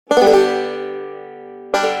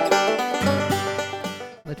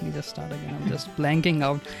just start again. I'm just blanking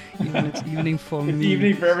out. Even it's evening for It's me.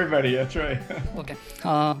 evening for everybody. That's right. Okay.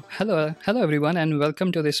 Hello everyone, and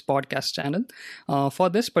welcome to this podcast channel. For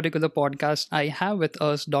this particular podcast, I have with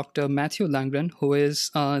us Dr. Matthew Lungren, who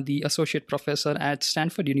is the associate professor at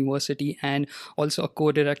Stanford University and also a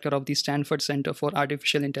co-director of the Stanford Center for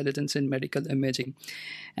Artificial Intelligence in Medical Imaging.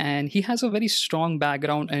 And he has a very strong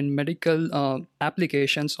background in medical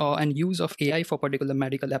applications and use of AI for particular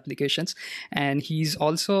medical applications. And he's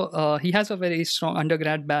also he has a very strong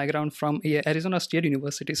undergrad background from Arizona State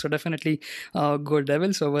University, so definitely good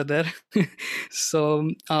levels over there.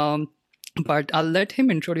 so. But I'll let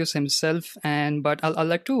him introduce himself, but I'll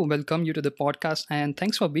like to welcome you to the podcast, and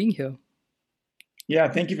thanks for being here. Yeah,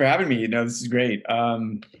 thank you for having me. This is great.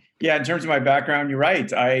 Yeah, in terms of my background, you're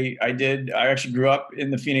right. I actually grew up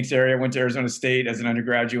in the Phoenix area. Went to Arizona State as an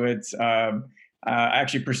undergraduate. I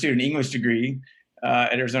actually pursued an English degree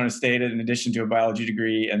at Arizona State in addition to a biology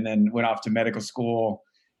degree, and then went off to medical school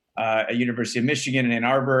at University of Michigan in Ann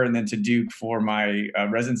Arbor, and then to Duke for my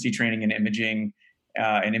residency training in imaging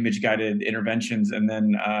and image-guided interventions. And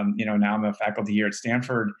then, now I'm a faculty here at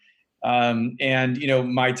Stanford.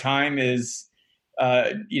 My time is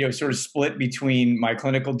sort of split between my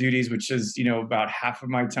clinical duties, which is, about half of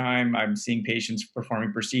my time I'm seeing patients,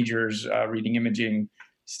 performing procedures, reading imaging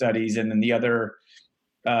studies. And then the other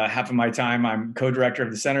half of my time, I'm co-director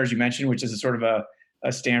of the center, as you mentioned, which is a sort of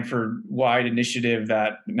a Stanford-wide initiative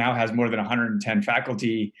that now has more than 110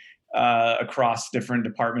 faculty across different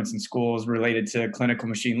departments and schools related to clinical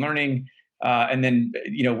machine learning. And then,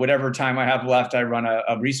 whatever time I have left, I run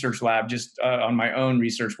a research lab just on my own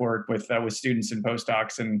research work with students and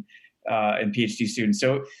postdocs and PhD students.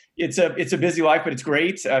 So it's a busy life, but it's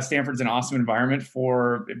great. Stanford's an awesome environment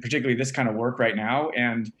for particularly this kind of work right now.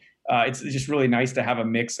 And it's just really nice to have a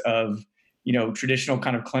mix of, traditional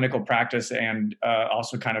kind of clinical practice and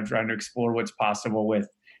also kind of trying to explore what's possible with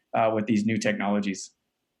these new technologies.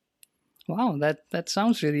 Wow, that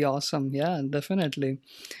sounds really awesome. Yeah, definitely.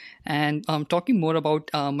 And talking more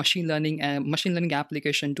about machine learning and machine learning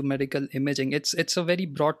application to medical imaging, it's a very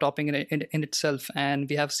broad topic in itself, and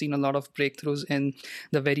we have seen a lot of breakthroughs in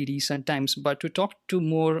the very recent times. But to talk to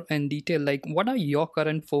more in detail, like what are your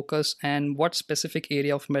current focus and what specific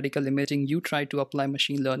area of medical imaging you try to apply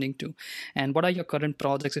machine learning to, and what are your current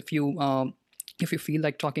projects if you feel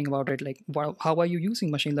like talking about it, like how are you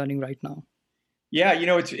using machine learning right now? Yeah,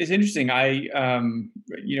 it's interesting.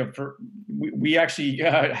 We actually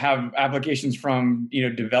have applications from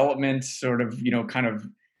development, sort of kind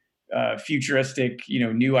of futuristic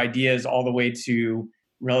new ideas, all the way to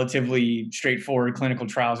relatively straightforward clinical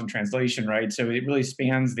trials and translation, right? So it really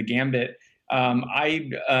spans the gambit. I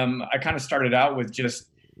kind of started out with just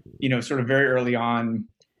sort of very early on,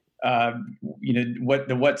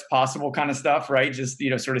 what's possible kind of stuff, right? Just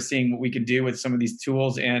sort of seeing what we could do with some of these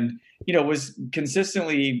tools, and was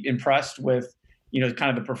consistently impressed with kind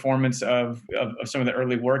of the performance of some of the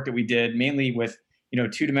early work that we did, mainly with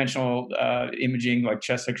two-dimensional imaging like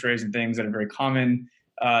chest X-rays and things that are very common.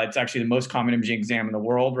 It's actually the most common imaging exam in the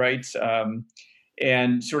world, right?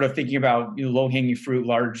 And sort of thinking about low-hanging fruit,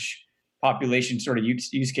 large population sort of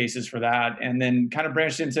use cases for that, and then kind of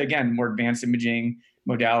branched into, again, more advanced imaging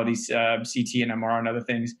modalities, CT and MR and other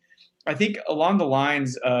things. I think along the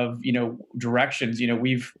lines of directions,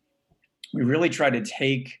 we really try to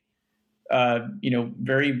take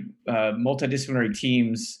very multidisciplinary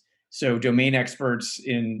teams, so domain experts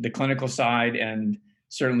in the clinical side and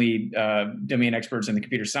certainly domain experts in the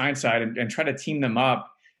computer science side, and try to team them up.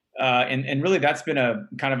 And really, that's been a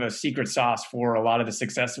kind of a secret sauce for a lot of the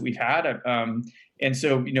success that we've had. And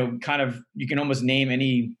so, kind of, you can almost name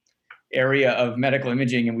any area of medical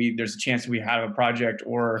imaging, and there's a chance we have a project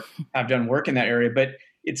or have done work in that area. But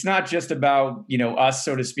it's not just about us,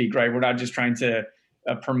 so to speak, right? We're not just trying to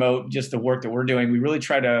promote just the work that we're doing. We really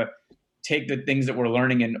try to take the things that we're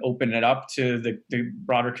learning and open it up to the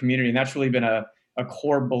broader community, and that's really been a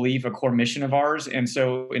core belief, a core mission of ours. And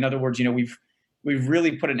so, in other words, we've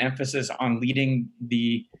really put an emphasis on leading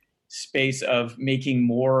the space of making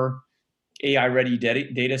more AI-ready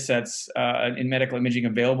data sets in medical imaging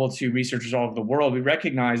available to researchers all over the world. We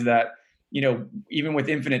recognize that, even with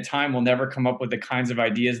infinite time, we'll never come up with the kinds of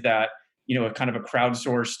ideas that, a kind of a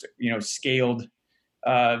crowdsourced, scaled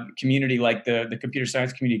community like the computer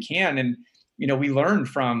science community can. And, we learn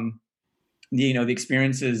from the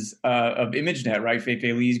experiences of ImageNet, right?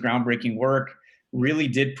 Fei-Fei Li's groundbreaking work really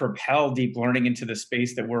did propel deep learning into the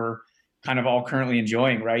space that we're kind of all currently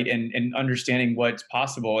enjoying, right? And understanding what's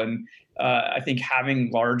possible. And I think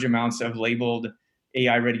having large amounts of labeled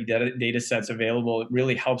AI-ready data sets available, it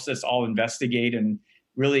really helps us all investigate and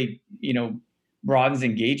really, broadens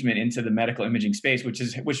engagement into the medical imaging space,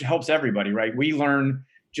 which helps everybody, right? We learn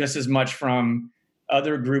just as much from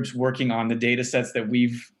other groups working on the data sets that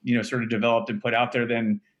we've, sort of developed and put out there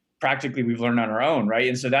than practically we've learned on our own, right?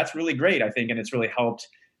 And so that's really great, I think, and it's really helped,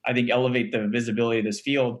 I think, elevate the visibility of this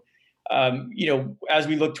field. As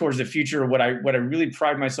we look towards the future, what I really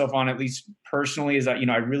pride myself on, at least personally, is that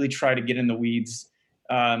I really try to get in the weeds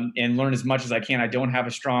and learn as much as I can. I don't have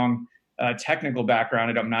a strong technical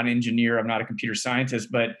background. I'm not an engineer. I'm not a computer scientist,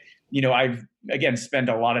 but I've again spent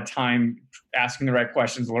a lot of time asking the right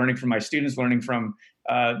questions, learning from my students, learning from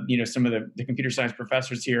some of the computer science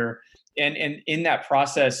professors here, and in that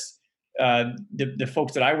process, the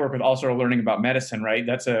folks that I work with also are learning about medicine. Right,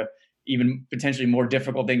 that's a even potentially more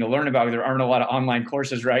difficult thing to learn about. There aren't a lot of online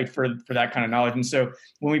courses, right, for that kind of knowledge. And so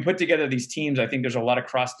when we put together these teams, I think there's a lot of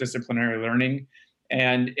cross-disciplinary learning.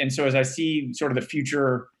 And so as I see sort of the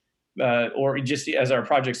future, or just as our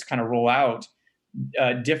projects kind of roll out,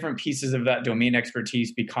 different pieces of that domain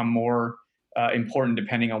expertise become more important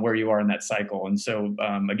depending on where you are in that cycle. And so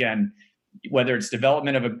again, whether it's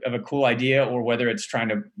development of a cool idea or whether it's trying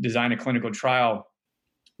to design a clinical trial,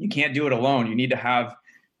 you can't do it alone. You need to have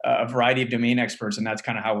a variety of domain experts, and that's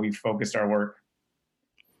kind of how we've focused our work.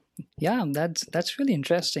 Yeah, that's really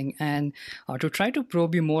interesting. And to try to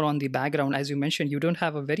probe you more on the background, as you mentioned, you don't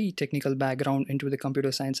have a very technical background into the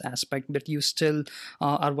computer science aspect, but you still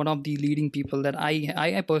are one of the leading people that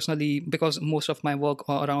I personally, because most of my work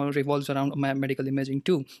revolves around my medical imaging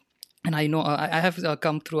too. And I know I have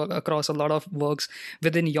come across a lot of works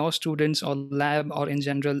within your students or lab or in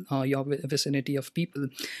general your vicinity of people.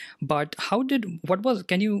 But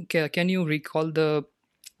can you recall the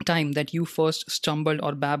time that you first stumbled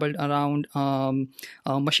or babbled around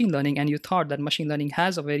machine learning, and you thought that machine learning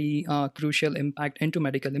has a very crucial impact into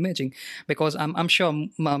medical imaging? Because I'm sure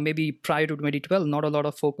maybe prior to 2012, not a lot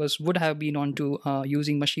of focus would have been onto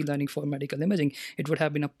using machine learning for medical imaging. It would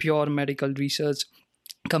have been a pure medical research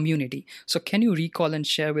community. So can you recall and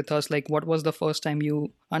share with us, like, what was the first time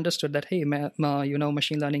you understood that, hey,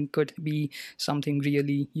 machine learning could be something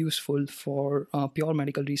really useful for pure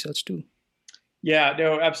medical research too? Yeah,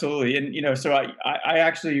 no, absolutely. And, so I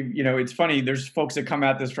actually, it's funny, there's folks that come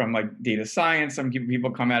at this from like data science. Some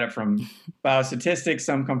people come at it from biostatistics.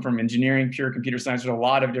 Some come from engineering, pure computer science. There's a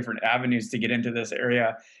lot of different avenues to get into this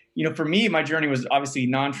area. For me, my journey was obviously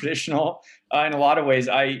non-traditional in a lot of ways.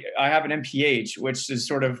 I have an MPH, which is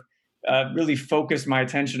sort of really focused my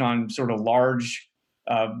attention on sort of large,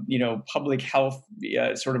 public health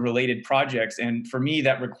sort of related projects. And for me,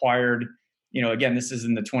 that required, again, this is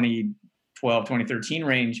in the 2012, 2013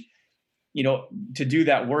 range, to do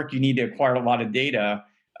that work, you need to acquire a lot of data.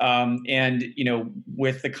 And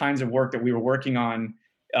with the kinds of work that we were working on,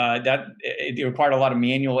 that it required a lot of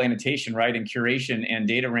manual annotation, right, and curation and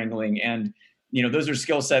data wrangling. And those are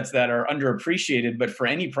skill sets that are underappreciated. But for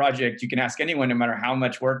any project, you can ask anyone, no matter how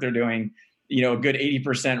much work they're doing, a good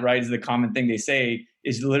 80%, right, is the common thing they say,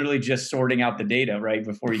 is literally just sorting out the data, right,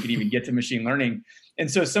 before you can even get to machine learning. And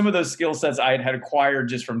so some of those skill sets I had acquired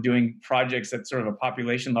just from doing projects at sort of a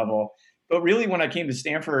population level. But really, when I came to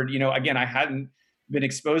Stanford, again, I hadn't been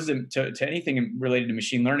exposed to anything related to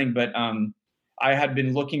machine learning, but I had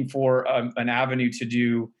been looking for an avenue to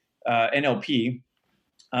do NLP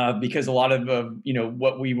because a lot of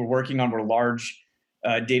what we were working on were large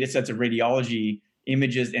data sets of radiology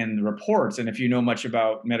images and reports. And if you know much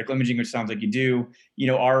about medical imaging, which sounds like you do,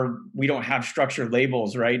 we don't have structured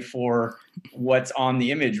labels, right, for what's on the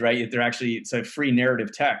image, right? It's a free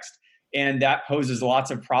narrative text. And that poses lots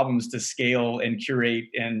of problems to scale and curate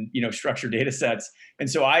and, structure data sets. And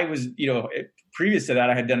so I was, previous to that,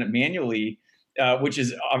 I had done it manually, which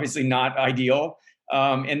is obviously not ideal.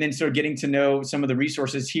 And then sort of getting to know some of the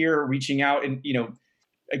resources here, reaching out. And,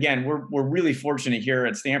 again, we're really fortunate here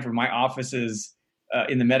at Stanford. My office is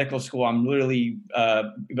in the medical school. I'm literally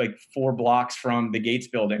like 4 blocks from the Gates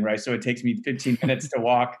building, right? So it takes me 15 minutes to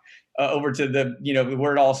walk over to the,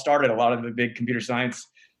 where it all started. A lot of the big computer science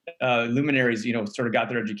luminaries, sort of got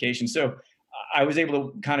their education. So I was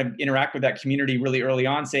able to kind of interact with that community really early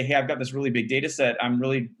on, say, hey, I've got this really big data set. I'm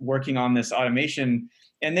really working on this automation.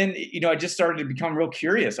 And then, I just started to become real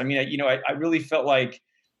curious. I mean, I really felt like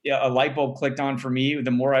a light bulb clicked on for me.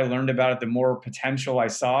 The more I learned about it, the more potential I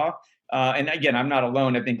saw. And again, I'm not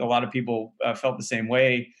alone. I think a lot of people felt the same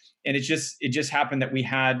way. And it just happened that we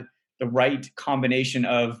had the right combination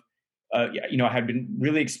of, I had been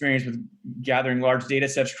really experienced with gathering large data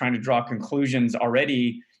sets, trying to draw conclusions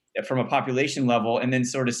already from a population level, and then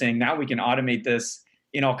sort of saying, now we can automate this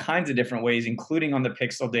in all kinds of different ways, including on the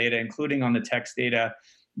pixel data, including on the text data.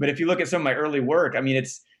 But if you look at some of my early work, I mean,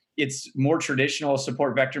 it's more traditional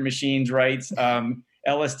support vector machines, right?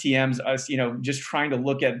 LSTMs, us, just trying to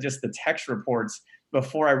look at just the text reports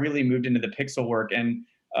before I really moved into the pixel work. And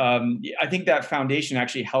I think that foundation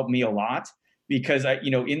actually helped me a lot because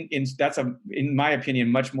that's in my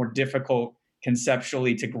opinion, much more difficult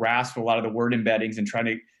conceptually to grasp a lot of the word embeddings and trying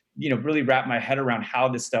to, really wrap my head around how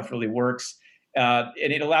this stuff really works. And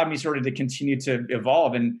it allowed me sort of to continue to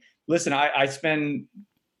evolve. And listen, I spend,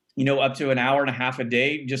 up to an hour and a half a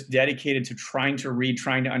day just dedicated to trying to read,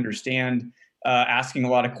 trying to understand, asking a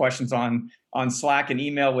lot of questions on Slack and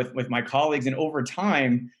email with my colleagues. And over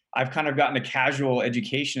time, I've kind of gotten a casual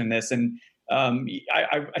education in this. And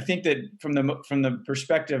I think that from the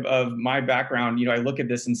perspective of my background, I look at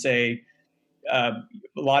this and say, a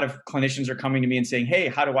lot of clinicians are coming to me and saying, "Hey,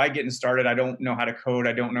 how do I get started? I don't know how to code.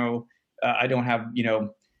 I don't know. I don't have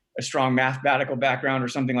a strong mathematical background or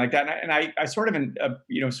something like that." And I sort of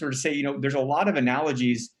sort of say, there's a lot of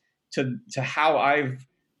analogies to how I've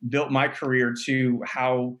built my career to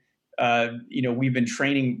how we've been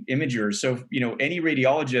training imagers. So any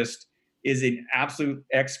radiologist is an absolute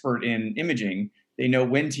expert in imaging. They know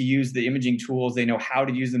when to use the imaging tools. They know how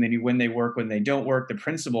to use them. They know when they work, when they don't work, the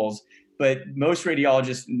principles. But most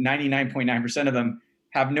radiologists, 99.9% of them,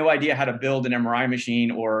 have no idea how to build an MRI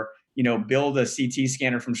machine or build a CT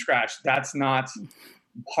scanner from scratch. That's not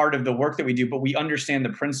part of the work that we do, but we understand the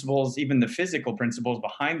principles, even the physical principles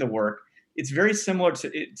behind the work. It's very similar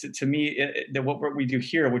to me, what we do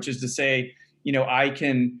here, which is to say, I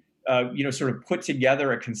can, sort of put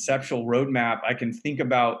together a conceptual roadmap. I can think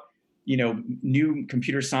about, new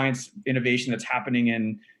computer science innovation that's happening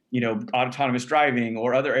in, autonomous driving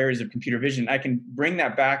or other areas of computer vision. I can bring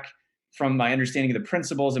that back from my understanding of the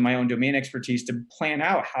principles and my own domain expertise to plan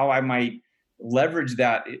out how I might leverage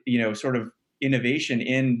that, sort of innovation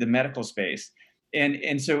in the medical space.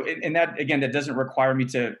 And so that, again, that doesn't require me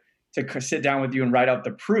to sit down with you and write out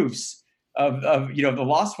the proofs of the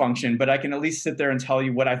loss function, but I can at least sit there and tell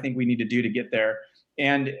you what I think we need to do to get there.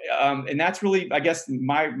 And that's really, I guess,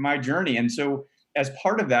 my journey. And so as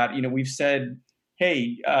part of that, we've said,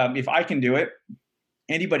 hey, if I can do it,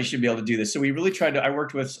 anybody should be able to do this. So we really tried to, I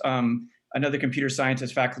worked with another computer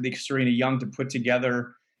scientist faculty, Serena Young, to put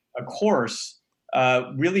together a course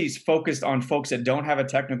really focused on folks that don't have a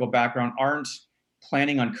technical background, aren't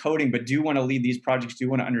planning on coding, but do want to lead these projects, do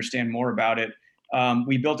want to understand more about it.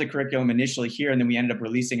 We built a curriculum initially here, and then we ended up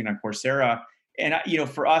releasing it on Coursera. And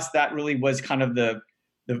for us, that really was kind of the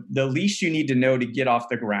least you need to know to get off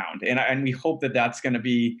the ground. And we hope that that's going to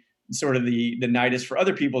be sort of the nidus for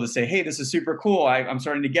other people to say, hey, this is super cool. I'm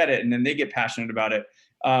starting to get it. And then they get passionate about it.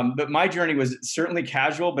 But my journey was certainly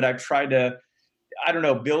casual, but I've tried to,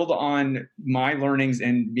 build on my learnings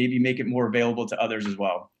and maybe make it more available to others as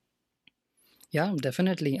well. Yeah,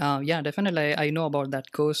 definitely. Definitely. I know about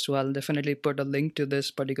that course, so I'll definitely put a link to this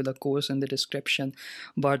particular course in the description.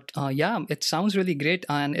 But it sounds really great,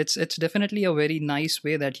 and it's definitely a very nice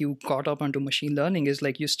way that you caught up onto machine learning. Is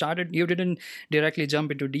like you didn't directly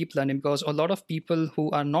jump into deep learning, because a lot of people who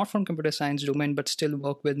are not from computer science domain but still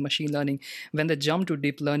work with machine learning, when they jump to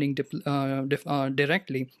deep learning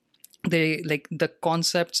directly, they like the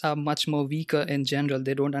concepts are much more weaker in general.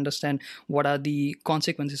 They don't understand what are the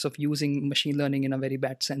consequences of using machine learning in a very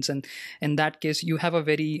bad sense, and in that case you have a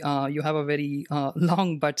very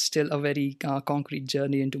long but still a very concrete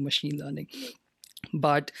journey into machine learning.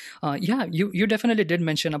 But you definitely did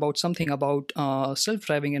mention about something about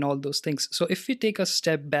self-driving and all those things. So if we take a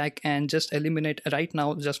step back and just eliminate right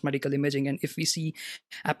now just medical imaging, and if we see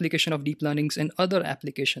application of deep learnings in other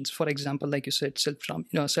applications, for example, like you said,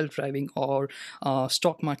 self-driving or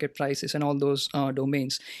stock market prices and all those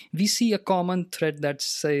domains, we see a common thread that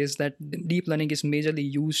says that deep learning is majorly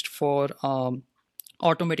used for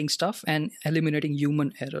automating stuff and eliminating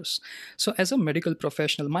human errors. So as a medical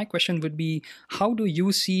professional, my question would be, how do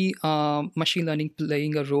you see machine learning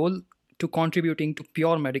playing a role to contributing to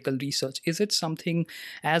pure medical research? Is it something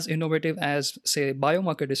as innovative as, say,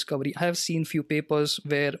 biomarker discovery? I have seen few papers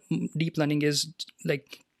where deep learning is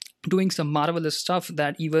like doing some marvelous stuff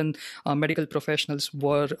that even medical professionals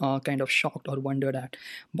were kind of shocked or wondered at.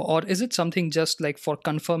 Or is it something just like for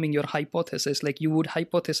confirming your hypothesis, like you would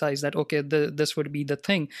hypothesize that, okay, this would be the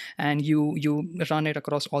thing, and you run it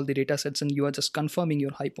across all the data sets and you are just confirming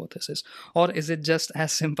your hypothesis? Or is it just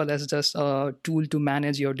as simple as just a tool to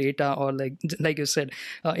manage your data, or like you said,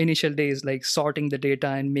 initial days, like sorting the data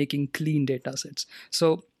and making clean data sets?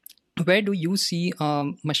 So where do you see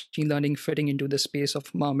machine learning fitting into the space of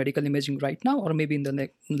medical imaging right now, or maybe in the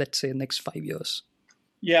let's say next 5 years?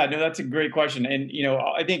 Yeah, no, that's a great question. And,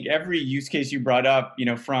 I think every use case you brought up,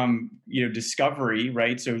 from, discovery,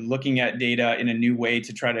 right? So looking at data in a new way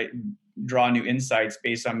to try to draw new insights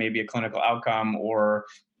based on maybe a clinical outcome, or,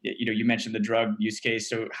 you mentioned the drug use case.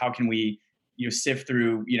 So how can we, sift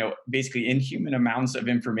through, basically inhuman amounts of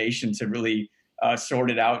information to really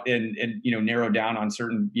sort it out and, narrow down on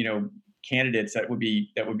certain, candidates that would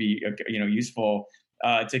be useful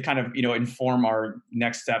to kind of, inform our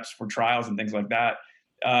next steps for trials and things like that.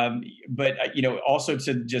 But also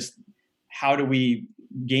to just how do we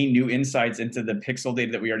gain new insights into the pixel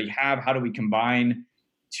data that we already have? How do we combine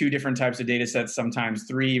two different types of data sets, sometimes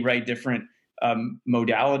three, right? Different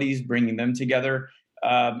modalities, bringing them together.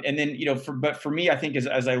 And then, but for me, I think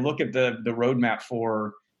as I look at the roadmap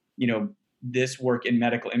for, this work in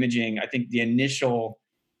medical imaging, I think the initial,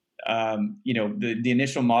 the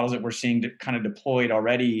initial models that we're seeing kind of deployed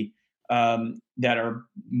already, that are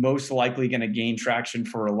most likely going to gain traction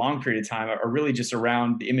for a long period of time are really just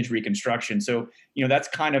around the image reconstruction. So, that's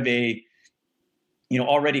kind of a,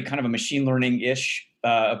 already kind of a machine learning-ish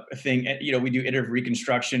thing. We do iterative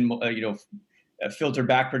reconstruction, filter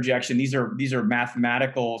back projection. These are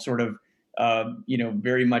mathematical sort of,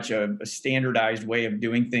 very much a standardized way of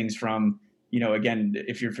doing things from, again,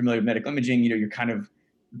 if you're familiar with medical imaging, you're kind of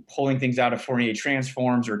pulling things out of Fourier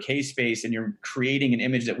transforms or K-space, and you're creating an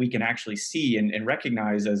image that we can actually see and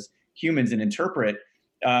recognize as humans and interpret.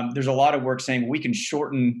 There's a lot of work saying we can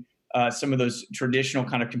shorten some of those traditional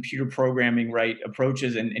kind of computer programming, right,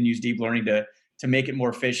 approaches and use deep learning to make it more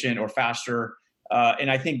efficient or faster. And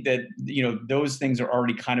I think that, those things are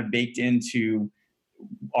already kind of baked into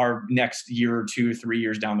our next year or 2 or 3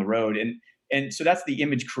 years down the road. And so that's the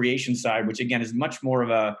image creation side, which again is much more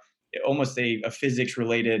of almost a physics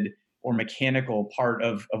related or mechanical part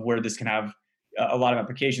of where this can have a lot of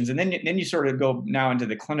applications. And then you sort of go now into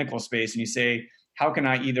the clinical space and you say, how can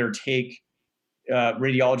I either take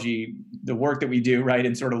radiology, the work that we do, right,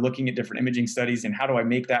 and sort of looking at different imaging studies, and how do I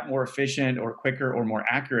make that more efficient or quicker or more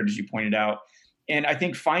accurate, as you pointed out. And I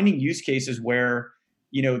think finding use cases where,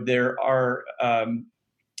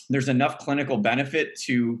 there's enough clinical benefit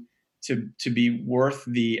to be worth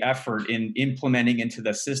the effort in implementing into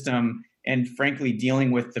the system, and frankly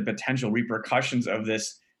dealing with the potential repercussions of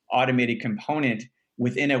this automated component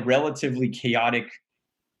within a relatively chaotic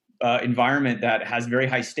environment that has very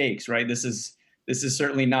high stakes, right? This is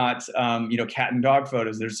certainly not cat and dog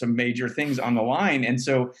photos. There's some major things on the line, and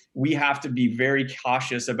so we have to be very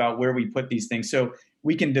cautious about where we put these things. So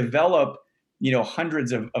we can develop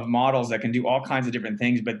hundreds of models that can do all kinds of different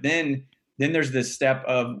things, but then there's this step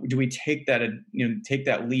of, do we take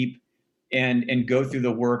that leap and go through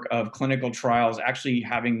the work of clinical trials, actually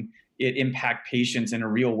having it impact patients in a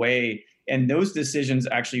real way? And those decisions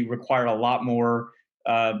actually require a lot more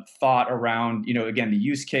thought around, again, the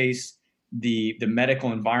use case, the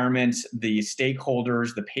medical environment, the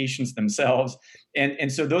stakeholders, the patients themselves.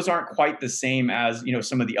 And so those aren't quite the same as,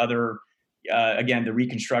 some of the other, again, the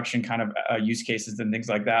reconstruction kind of use cases and things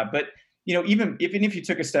like that. But even if you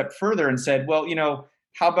took a step further and said, well,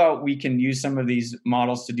 how about we can use some of these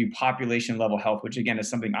models to do population level health, which again is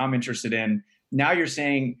something I'm interested in. Now you're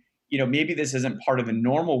saying, maybe this isn't part of the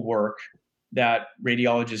normal work that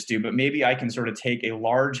radiologists do, but maybe I can sort of take a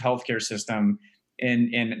large healthcare system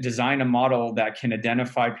and design a model that can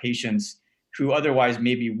identify patients who otherwise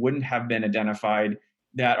maybe wouldn't have been identified,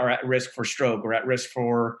 that are at risk for stroke or at risk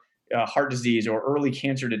for heart disease or early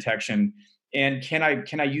cancer detection. And can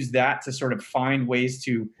I use that to sort of find ways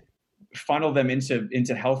to funnel them into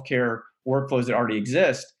healthcare workflows that already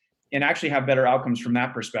exist and actually have better outcomes from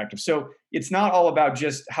that perspective? So it's not all about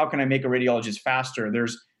just how can I make a radiologist faster.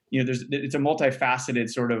 It's a multifaceted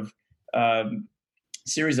sort of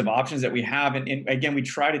series of options that we have. And again, we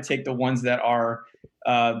try to take the ones that are,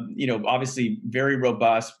 obviously very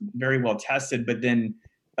robust, very well tested, but then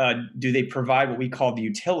do they provide what we call the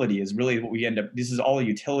utility? Is really what we end up, this is all a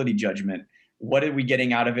utility judgment. What are we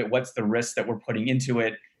getting out of it? What's the risk that we're putting into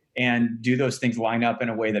it? And do those things line up in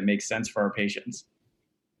a way that makes sense for our patients?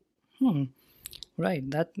 Right,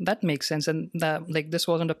 that makes sense, and that, like, this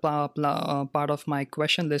wasn't a part of my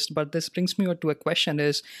question list, but this brings me to a question: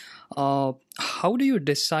 is how do you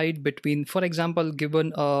decide between, for example,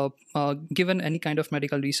 given any kind of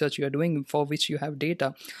medical research you are doing for which you have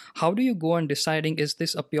data, how do you go on deciding, is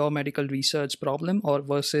this a pure medical research problem, or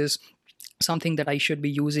versus something that I should be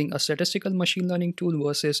using a statistical machine learning tool,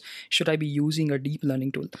 versus should I be using a deep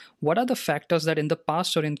learning tool? What are the factors that in the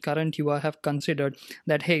past or in current you have considered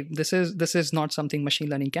that, hey, this is not something machine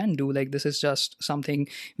learning can do, like this is just something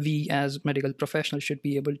we as medical professionals should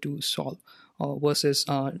be able to solve, versus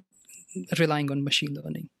relying on machine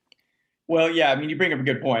learning? Well, yeah, I mean, you bring up a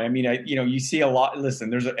good point. I mean, you see a lot. Listen,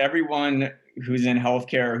 there's everyone who's in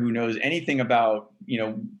healthcare who knows anything about,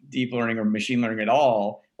 deep learning or machine learning at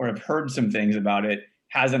all, or have heard some things about it,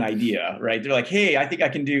 has an idea, right? They're like, hey, I think I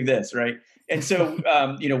can do this, right? And so,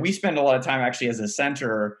 we spend a lot of time actually as a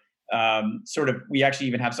center, we actually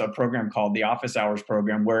even have a program called the Office Hours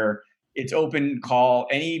program where it's open call.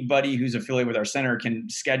 Anybody who's affiliated with our center can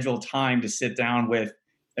schedule time to sit down with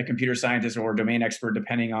a computer scientist or a domain expert,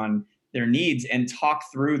 depending on their needs, and talk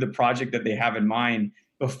through the project that they have in mind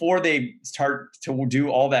before they start to do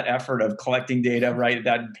all that effort of collecting data, right?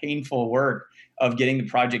 That painful work of getting the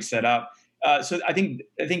project set up. So I think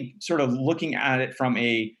sort of looking at it from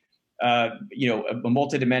a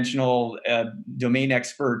multidimensional domain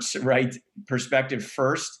experts, right, perspective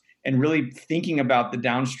first, and really thinking about the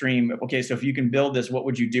downstream. Okay, so if you can build this, what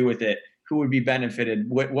would you do with it? Who would be benefited?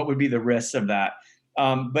 What would be the risks of that?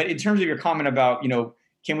 But in terms of your comment about,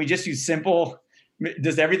 can we just use simple?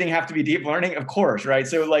 Does everything have to be deep learning? Of course, right?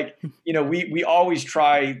 So we always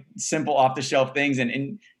try simple off the shelf things,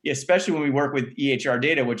 and especially when we work with EHR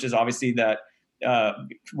data, which is obviously that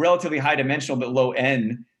relatively high dimensional but low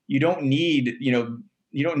n. You don't need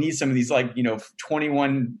some of these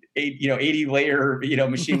 21 80 layer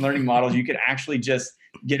machine learning models. You could actually just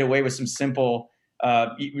get away with some simple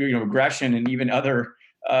regression and even other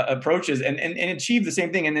approaches and achieve the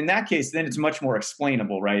same thing. And in that case, then it's much more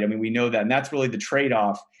explainable, right? I mean, we know that. And that's really the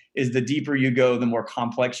trade-off, is the deeper you go, the more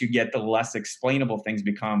complex you get, the less explainable things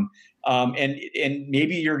become. And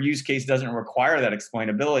maybe your use case doesn't require that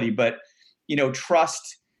explainability, but,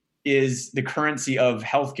 trust is the currency of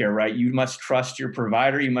healthcare, right? You must trust your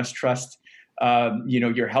provider. You must trust,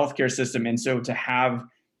 your healthcare system. And so to have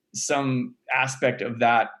some aspect of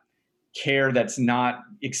that care that's not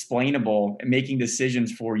explainable and making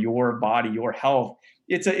decisions for your body, your health,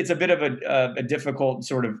 it's a bit of a difficult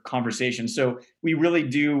sort of conversation. So we really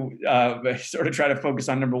do sort of try to focus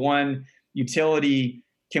on, number one, utility.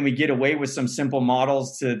 Can we get away with some simple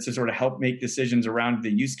models to sort of help make decisions around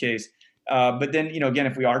the use case? But then, again,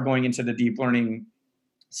 if we are going into the deep learning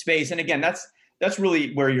space, and again, that's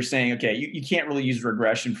really where you're saying, okay, you can't really use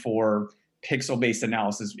regression for pixel-based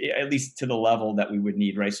analysis, at least to the level that we would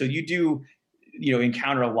need, right? So you do,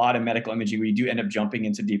 encounter a lot of medical imaging where you do end up jumping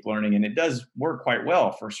into deep learning, and it does work quite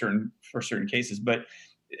well for certain cases. But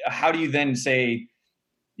how do you then say,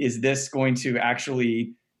 is this going to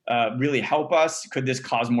actually really help us? Could this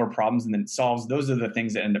cause more problems than it solves? Those are the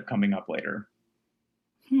things that end up coming up later.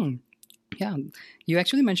 Yeah, you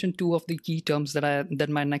actually mentioned two of the key terms that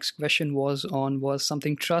my next question was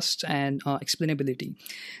something trust and explainability.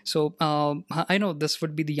 So I know this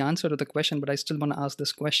would be the answer to the question, but I still want to ask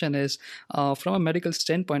this question: is from a medical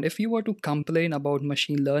standpoint, if you were to complain about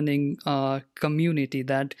machine learning community,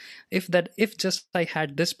 that if just I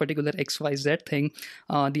had this particular XYZ thing,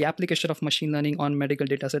 the application of machine learning on medical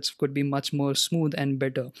data sets could be much more smooth and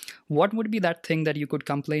better. What would be that thing that you could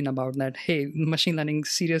complain about, that hey, machine learning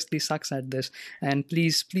seriously sucks at this, and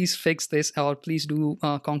please fix this, or please do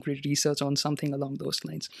concrete research on something along those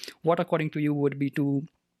lines? What, according to you, would be two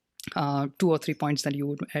or three points that you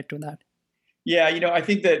would add to that? Yeah, I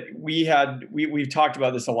think that we've talked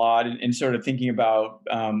about this a lot, and sort of thinking about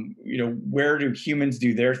where do humans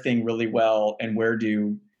do their thing really well, and where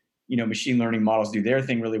do machine learning models do their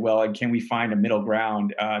thing really well, and can we find a middle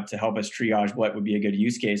ground to help us triage what would be a good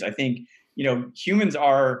use case? I think humans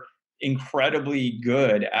are incredibly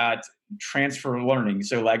good at transfer learning.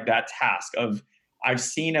 So like that task of, I've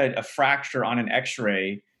seen a fracture on an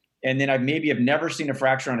X-ray, and then I maybe have never seen a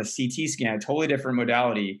fracture on a CT scan, a totally different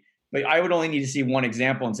modality, but I would only need to see one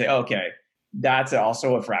example and say, okay, that's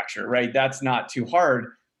also a fracture, right? That's not too hard.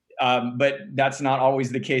 But that's not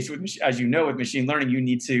always the case with, as you know, with machine learning. You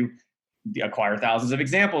need to acquire thousands of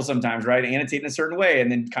examples sometimes, right? Annotate in a certain way,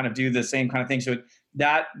 and then kind of do the same kind of thing. So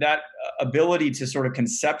that ability to sort of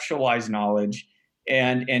conceptualize knowledge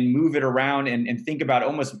and move it around and think about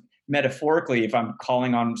almost metaphorically, if I'm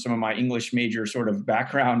calling on some of my English major sort of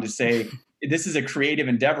background, to say this is a creative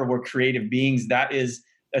endeavor. We're creative beings. That is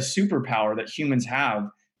a superpower that humans have.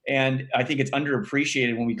 And I think it's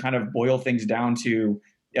underappreciated when we kind of boil things down to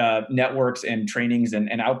networks and trainings and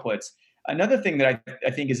outputs. Another thing that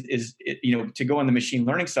I think is to go on the machine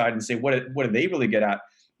learning side and say, what are they really good at?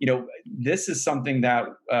 This is something that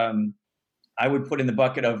I would put in the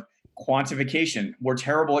bucket of quantification. We're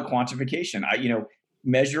terrible at quantification.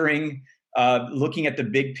 Measuring, looking at the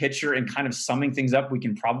big picture and kind of summing things up, we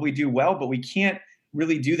can probably do well, but we can't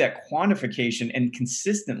really do that quantification and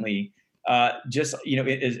consistently, just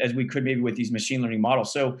as we could maybe with these machine learning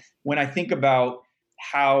models. So when I think about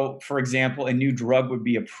how, for example, a new drug would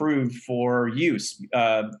be approved for use,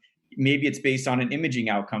 maybe it's based on an imaging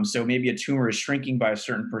outcome. So maybe a tumor is shrinking by a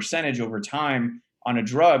certain percentage over time on a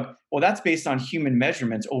drug. Well, that's based on human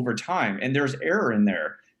measurements over time, and there's error in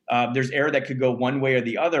there. There's error that could go one way or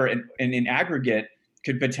the other, and in aggregate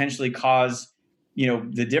could potentially cause,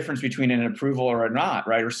 the difference between an approval or a not,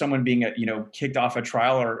 right? Or someone being, kicked off a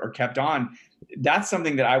trial or kept on. That's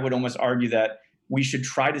something that I would almost argue that we should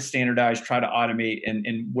try to standardize, try to automate,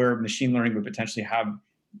 and where machine learning would potentially have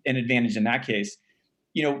an advantage in that case.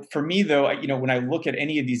 For me though, when I look at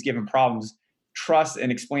any of these given problems, trust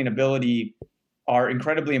and explainability are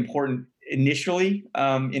incredibly important initially.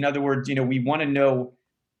 In other words, we want to know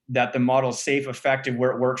that the model is safe, effective,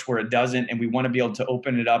 where it works, where it doesn't, and we want to be able to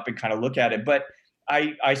open it up and kind of look at it. But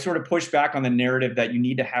I sort of push back on the narrative that you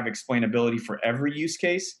need to have explainability for every use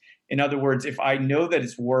case. In other words, if I know that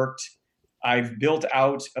it's worked, I've built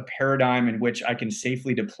out a paradigm in which I can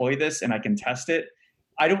safely deploy this and I can test it,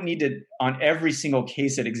 I don't need to, on every single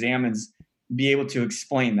case it examines, be able to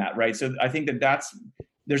explain that, right? So I think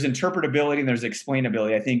there's interpretability and there's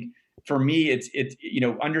explainability. I think for me, it's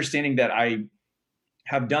understanding that I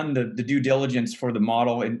have done the due diligence for the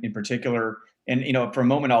model in particular. And, for a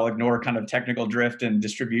moment, I'll ignore kind of technical drift and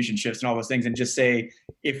distribution shifts and all those things and just say,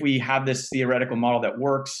 if we have this theoretical model that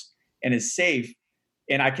works and is safe,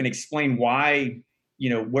 and I can explain why,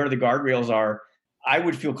 where the guardrails are, I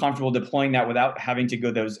would feel comfortable deploying that without having to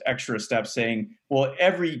go those extra steps saying, well,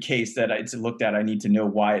 every case that it's looked at, I need to know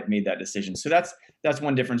why it made that decision. So that's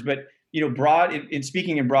one difference. But, broad in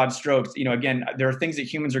speaking in broad strokes, again, there are things that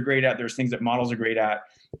humans are great at. There's things that models are great at.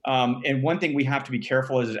 And one thing we have to be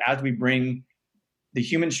careful is as we bring the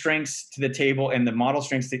human strengths to the table and the model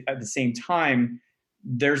strengths at the same time,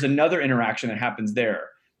 there's another interaction that happens there.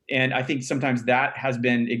 And I think sometimes that has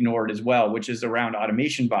been ignored as well, which is around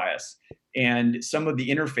automation bias and some of the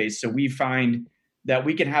interface. So we find that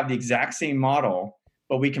we can have the exact same model,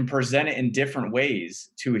 but we can present it in different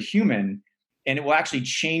ways to a human, and it will actually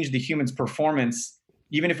change the human's performance,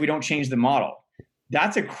 even if we don't change the model.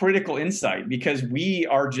 That's a critical insight because we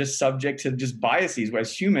are just subject to just biases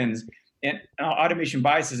as humans. And automation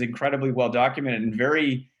bias is incredibly well documented and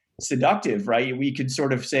very seductive, right? We could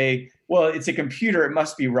sort of say, well, it's a computer, it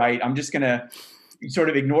must be right. I'm just going to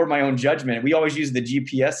sort of ignore my own judgment. We always use the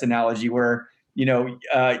GPS analogy where,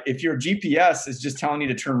 if your GPS is just telling you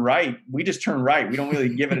to turn right, we just turn right. We don't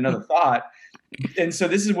really give it another thought. And so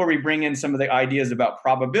this is where we bring in some of the ideas about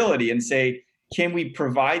probability and say, can we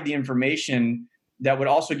provide the information that would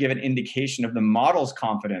also give an indication of the model's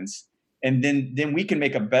confidence? And then we can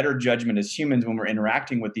make a better judgment as humans when we're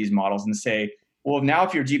interacting with these models and say, well, now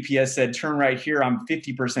if your GPS said turn right here, I'm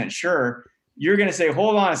 50% sure. You're going to say,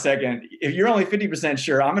 hold on a second. If you're only 50%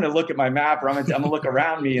 sure, I'm going to look at my map or I'm going to look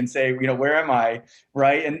around me and say, where am I?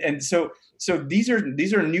 Right. And so these are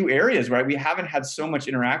new areas, right? We haven't had so much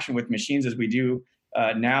interaction with machines as we do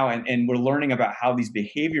now. And we're learning about how these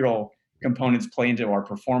behavioral components play into our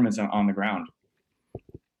performance on the ground.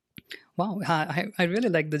 Wow, I really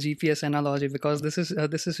like the GPS analogy because this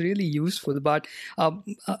is really useful. But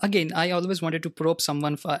again, I always wanted to probe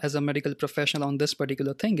someone as a medical professional on this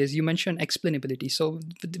particular thing. Is you mentioned explainability, so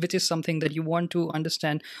which is something that you want to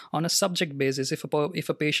understand on a subject basis. If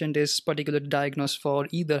a patient is particularly diagnosed for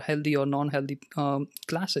either healthy or non-healthy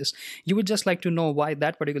classes, you would just like to know why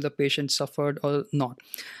that particular patient suffered or not.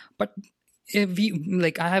 But I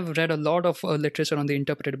have read a lot of literature on the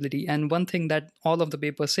interpretability, and one thing that all of the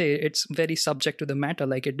papers say, it's very subject to the matter.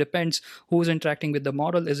 Like it depends who's interacting with the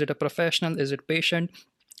model. Is it a professional? Is it patient?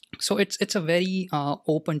 So it's a very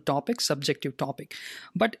open topic, subjective topic.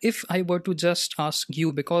 But if I were to just ask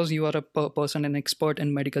you, because you are a person, an expert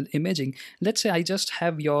in medical imaging, let's say I just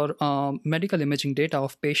have your medical imaging data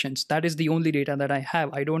of patients. That is the only data that I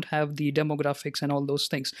have. I don't have the demographics and all those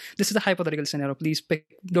things. This is a hypothetical scenario. Please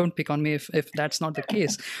don't pick on me if that's not the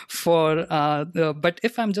case. But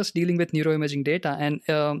if I'm just dealing with neuroimaging data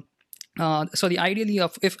and so the ideally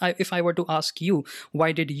of if I were to ask you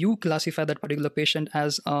why did you classify that particular patient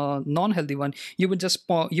as a non-healthy one, you would just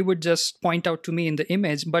point out to me in the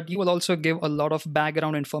image, but you will also give a lot of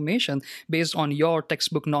background information based on your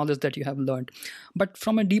textbook knowledge that you have learned. But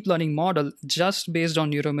from a deep learning model, just based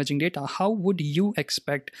on neuroimaging data, how would you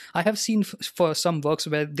expect? I have seen for some works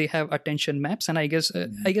where they have attention maps, and I guess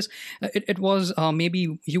it was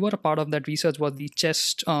maybe you were a part of that research, was the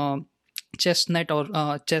ChestNet or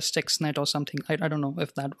ChestXNet or something. I don't know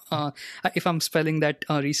if I'm spelling that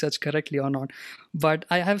research correctly or not. But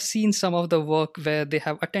I have seen some of the work where they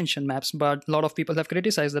have attention maps, but a lot of people have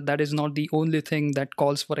criticized that is not the only thing that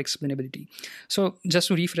calls for explainability. So just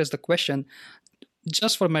to rephrase the question,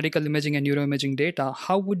 just for medical imaging and neuroimaging data,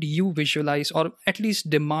 how would you visualize or at least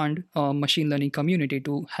demand a machine learning community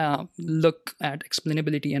to look at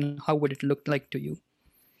explainability, and how would it look like to you?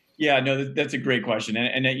 Yeah, no, that's a great question.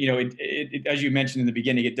 And you know, as you mentioned in the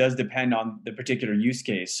beginning, it does depend on the particular use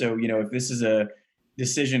case. So, you know, if this is a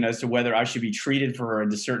decision as to whether I should be treated for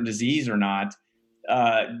a certain disease or not,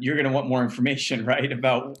 you're going to want more information, right,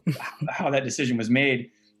 about how that decision was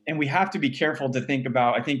made. And we have to be careful to think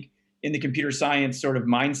about, I think in the computer science sort of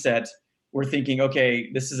mindset, we're thinking,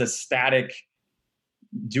 okay, this is a static,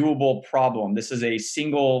 doable problem. This is a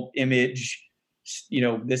single image. You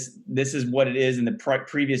know, this is what it is, and the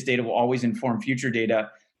previous data will always inform future data.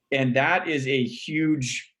 And that is a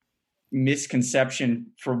huge misconception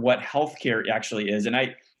for what healthcare actually is. And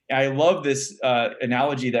I love this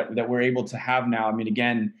analogy that we're able to have now. I mean,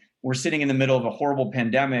 again, we're sitting in the middle of a horrible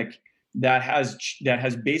pandemic that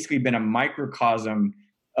has basically been a microcosm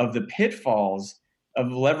of the pitfalls of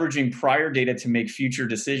leveraging prior data to make future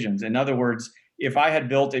decisions. In other words, if I had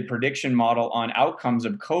built a prediction model on outcomes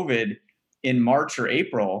of COVID in March or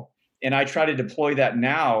April, and I try to deploy that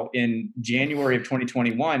now in January of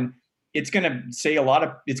 2021, it's going to say a lot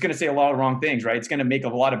of wrong things, right? It's going to make a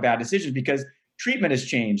lot of bad decisions because treatment has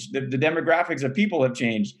changed. The demographics of people have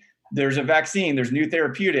changed. There's a vaccine. There's new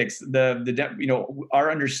therapeutics. Our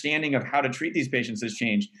understanding of how to treat these patients has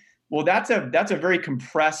changed. Well, that's a very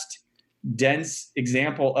compressed, dense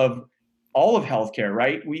example of all of healthcare,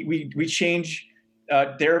 right? We change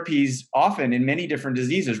therapies often in many different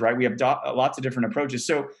diseases, right? We have lots of different approaches.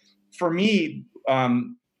 So for me,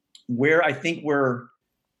 where I think we're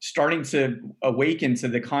starting to awaken to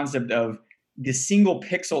the concept of the single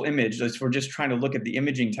pixel image, as we're just trying to look at the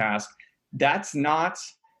imaging task, that's not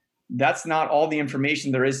all the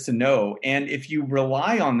information there is to know. And if you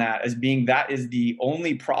rely on that as being that is the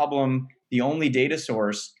only problem, the only data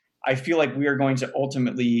source, I feel like we are going to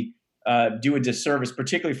ultimately do a disservice,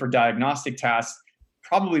 particularly for diagnostic tasks,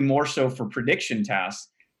 probably more so for prediction tasks.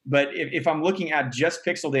 But if I'm looking at just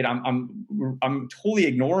pixel data, I'm totally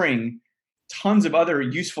ignoring tons of other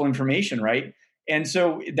useful information, right? And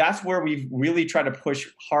so that's where we've really tried to push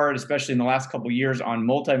hard, especially in the last couple of years, on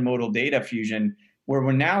multimodal data fusion, where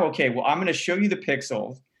we're now, okay, well, I'm going to show you the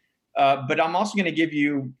pixels, but I'm also going to give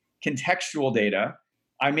you contextual data.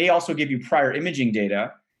 I may also give you prior imaging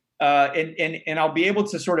data, and I'll be able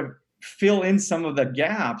to sort of fill in some of the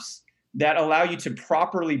gaps that allow you to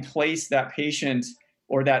properly place that patient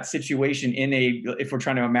or that situation in if we're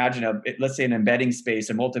trying to imagine let's say an embedding space,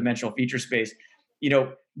 a multidimensional feature space, you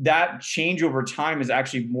know, that change over time is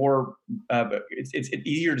actually more, it's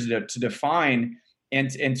easier to define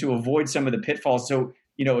and to avoid some of the pitfalls. So,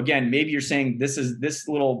 you know, again, maybe you're saying this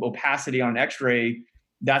little opacity on an X-ray,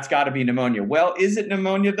 that's got to be pneumonia. Well, is it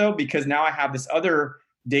pneumonia though? Because now I have this other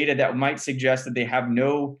data that might suggest that they have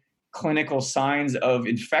no clinical signs of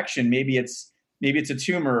infection. Maybe it's a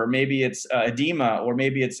tumor, or maybe it's edema, or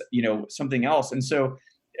maybe it's, you know, something else. And so,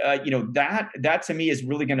 you know, that to me is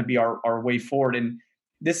really going to be our way forward. And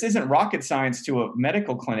this isn't rocket science to a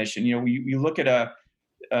medical clinician. You know, you look at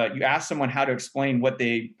you ask someone how to explain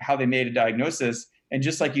how they made a diagnosis, and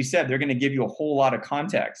just like you said, they're going to give you a whole lot of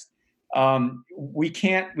context. We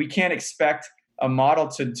can't expect a model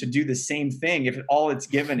to do the same thing if all it's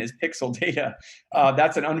given is pixel data.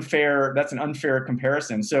 That's an unfair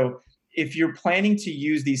comparison. So if you're planning to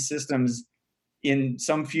use these systems in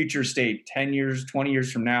some future state, 10 years, 20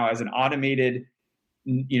 years from now, as an automated,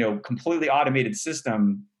 you know, completely automated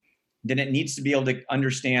system, then it needs to be able to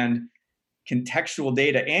understand contextual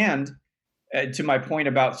data and, to my point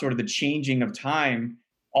about sort of the changing of time,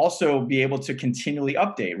 also be able to continually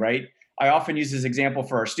update, right? I often use this example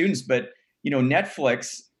for our students, but, you know,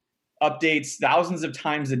 Netflix updates thousands of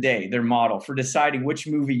times a day their model for deciding which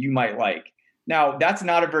movie you might like. Now, that's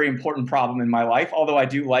not a very important problem in my life, although I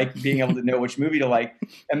do like being able to know which movie to like.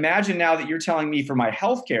 Imagine now that you're telling me for my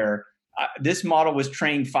healthcare, this model was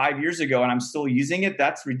trained 5 years ago and I'm still using it.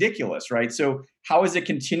 That's ridiculous, right? So how is it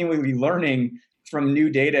continually learning from new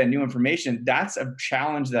data and new information? That's a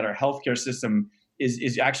challenge that our healthcare system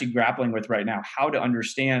is actually grappling with right now, how to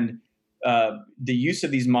understand the use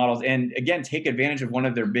of these models and, again, take advantage of one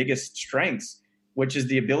of their biggest strengths, which is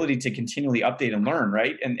the ability to continually update and learn,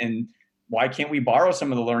 right? And why can't we borrow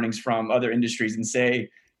some of the learnings from other industries and say,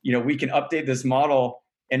 you know, we can update this model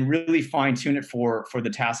and really fine tune it for the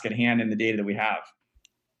task at hand and the data that we have?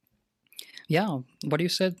 Yeah, what you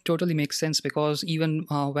said totally makes sense, because even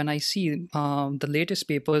when I see the latest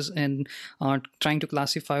papers in trying to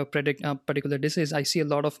classify or predict a particular disease, I see a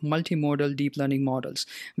lot of multimodal deep learning models,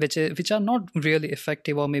 which are not really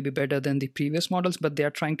effective or maybe better than the previous models, but they are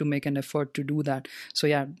trying to make an effort to do that. So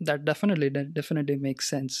yeah, that definitely makes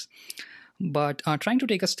sense. But trying to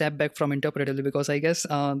take a step back from interpretability, because I guess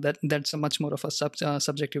that's a much more of a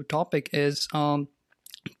subjective topic, is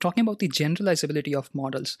talking about the generalizability of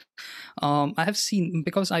models. I have seen,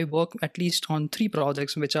 because I work at least on three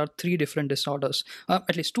projects, which are three different disorders,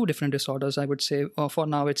 at least two different disorders, I would say. For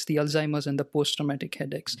now, it's the Alzheimer's and the post-traumatic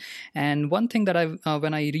headaches. And one thing that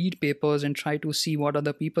when I read papers and try to see what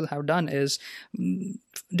other people have done is,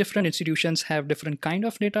 different institutions have different kind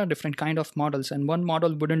of data, different kind of models, and one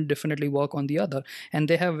model wouldn't definitely work on the other. And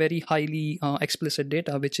they have very highly explicit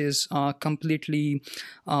data, which is completely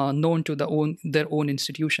known to their own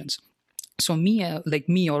institutions. So me like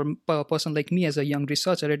me, or a person like me as a young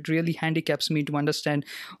researcher, it really handicaps me to understand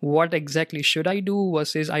what exactly should I do,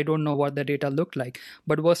 versus I don't know what the data look like.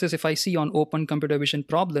 But versus if I see on open computer vision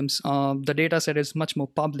problems, the data set is much more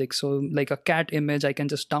public. So like a cat image, I can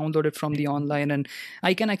just download it from the online, and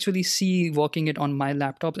I can actually see working it on my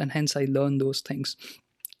laptop, and hence I learn those things.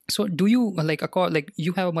 So do you like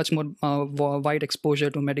you have a much more wide exposure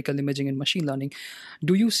to medical imaging and machine learning?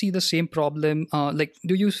 Do you see the same problem? Like,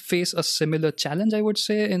 do you face a similar challenge, I would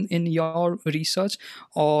say, in your research?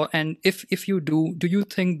 Or, and if you do you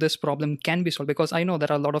think this problem can be solved? Because I know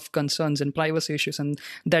there are a lot of concerns and privacy issues, and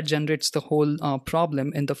that generates the whole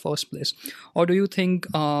problem in the first place. Or do you think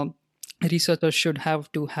researchers should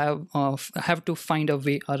have to find a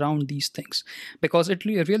way around these things, because it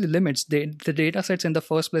really limits the data sets in the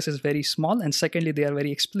first place is very small, and secondly they are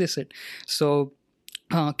very explicit. So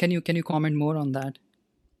can you comment more on that?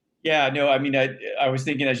 Yeah, no, I mean, I was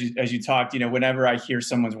thinking as you talked, whenever I hear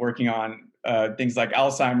someone's working on things like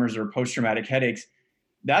Alzheimer's or post-traumatic headaches,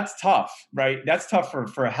 that's tough, right? That's tough for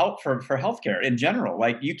healthcare in general.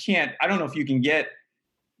 Like you can't, I don't know if you can get,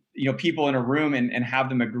 people in a room and have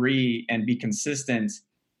them agree and be consistent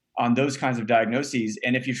on those kinds of diagnoses.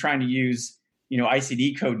 And if you're trying to use,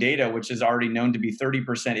 ICD code data, which is already known to be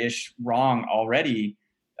 30% ish wrong already,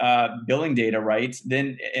 billing data, right?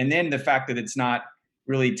 Then the fact that it's not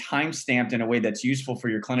really time stamped in a way that's useful for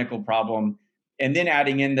your clinical problem. And then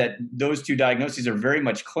adding in that those two diagnoses are very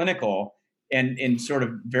much clinical and sort of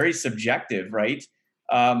very subjective, right?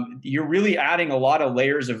 You're really adding a lot of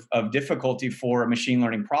layers of difficulty for a machine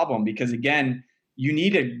learning problem, because again, you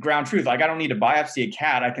need a ground truth. Like I don't need to biopsy a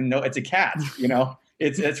cat. I can know it's a cat,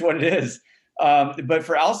 it's what it is. But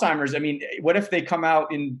for Alzheimer's, I mean, what if they come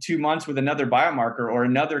out in 2 months with another biomarker or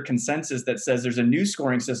another consensus that says there's a new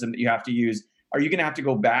scoring system that you have to use? Are you going to have to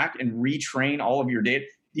go back and retrain all of your data?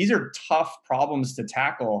 These are tough problems to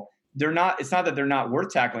tackle. It's not that they're not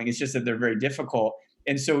worth tackling. It's just that they're very difficult.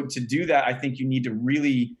 And so to do that, I think you need to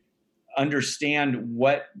really understand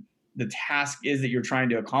what the task is that you're trying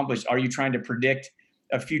to accomplish. Are you trying to predict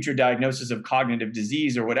a future diagnosis of cognitive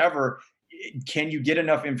disease or whatever? Can you get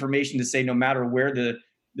enough information to say no matter where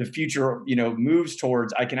the future moves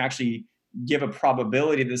towards, I can actually give a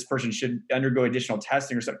probability that this person should undergo additional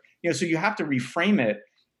testing or something? So you have to reframe it.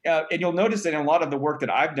 And you'll notice that in a lot of the work that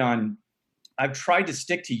I've done, I've tried to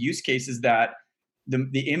stick to use cases that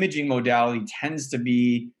the imaging modality tends to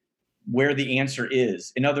be where the answer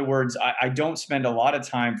is. In other words, I don't spend a lot of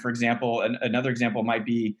time, for example, another example might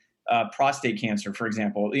be prostate cancer, for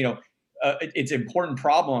example. It's an important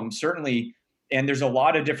problem, certainly, and there's a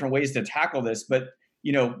lot of different ways to tackle this. But,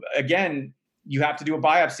 again, you have to do a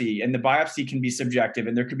biopsy, and the biopsy can be subjective,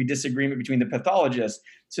 and there could be disagreement between the pathologists.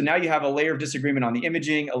 So now you have a layer of disagreement on the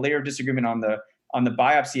imaging, a layer of disagreement on the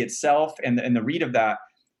biopsy itself and the read of that.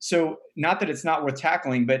 So not that it's not worth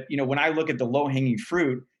tackling, but when I look at the low-hanging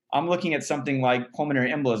fruit, I'm looking at something like pulmonary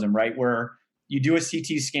embolism, right? Where you do a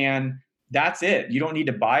CT scan, that's it. You don't need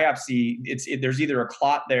to biopsy. There's either a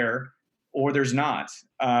clot there or there's not,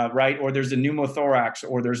 right? Or there's a pneumothorax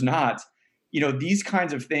or there's not. These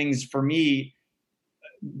kinds of things for me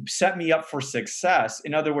set me up for success.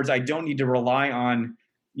 In other words, I don't need to rely on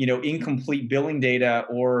incomplete billing data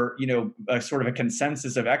or a sort of a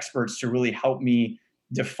consensus of experts to really help me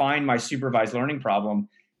define my supervised learning problem.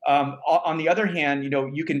 On the other hand,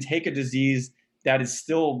 you can take a disease that is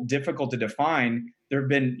still difficult to define. There have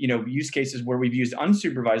been use cases where we've used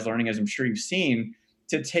unsupervised learning, as I'm sure you've seen,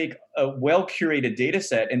 to take a well-curated data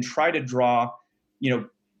set and try to draw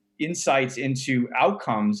insights into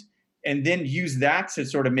outcomes, and then use that to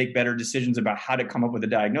sort of make better decisions about how to come up with a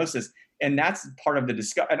diagnosis. And that's part of the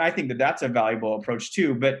discussion. And I think that that's a valuable approach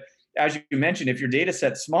too. But as you mentioned, if your data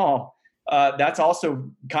set's small, that's also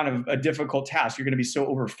kind of a difficult task. You're going to be so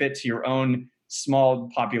overfit to your own small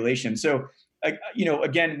population. So,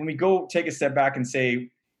 again, when we go take a step back and say,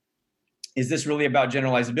 is this really about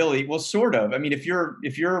generalizability? Well, sort of. I mean, if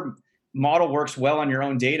your model works well on your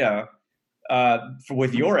own data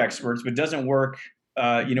with your experts, but doesn't work,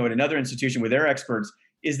 at another institution with their experts,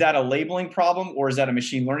 is that a labeling problem or is that a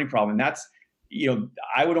machine learning problem? That's,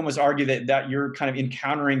 I would almost argue that you're kind of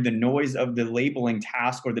encountering the noise of the labeling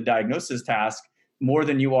task or the diagnosis task more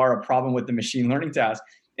than you are a problem with the machine learning task.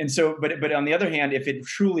 And so, but on the other hand, if it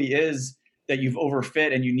truly is that you've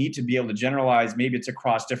overfit and you need to be able to generalize, maybe it's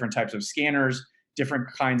across different types of scanners, different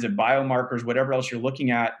kinds of biomarkers, whatever else you're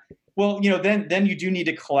looking at. Well, then you do need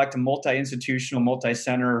to collect multi-institutional,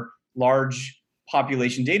 multi-center, large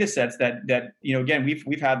population data sets that again,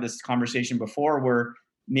 we've had this conversation before where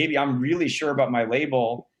maybe I'm really sure about my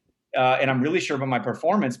label and I'm really sure about my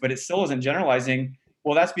performance, but it still isn't generalizing.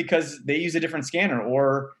 Well, that's because they use a different scanner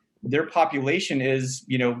or their population is,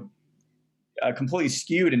 completely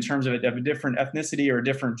skewed in terms of a different ethnicity or a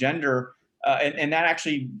different gender. And that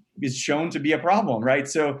actually is shown to be a problem, right?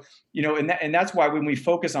 So, and that's why when we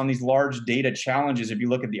focus on these large data challenges, if you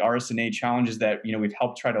look at the RSNA challenges that, we've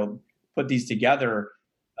helped try to put these together,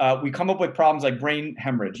 we come up with problems like brain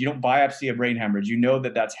hemorrhage. You don't biopsy a brain hemorrhage. You know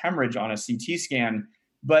that that's hemorrhage on a CT scan.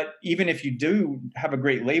 But even if you do have a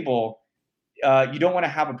great label, you don't want to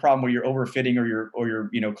have a problem where you're overfitting or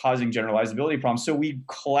you're causing generalizability problems. So we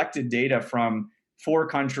collected data from 4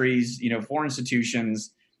 countries, 4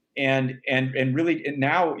 institutions, and really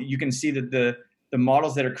now you can see that the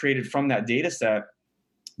models that are created from that data set,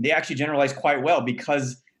 they actually generalize quite well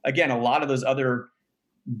because, again, a lot of those other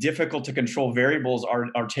difficult to control variables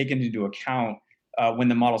are taken into account when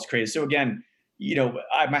the model's created. So again,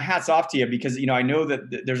 my hat's off to you because, I know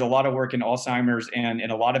that there's a lot of work in Alzheimer's and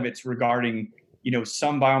a lot of it's regarding,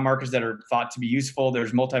 some biomarkers that are thought to be useful.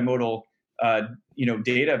 There's multimodal,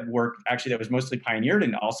 data work actually that was mostly pioneered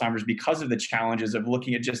in Alzheimer's because of the challenges of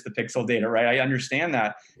looking at just the pixel data, right? I understand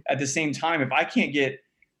that. At the same time, if I can't get,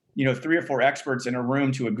 3 or 4 experts in a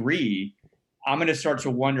room to agree, I'm going to start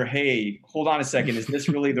to wonder, hey, hold on a second, is this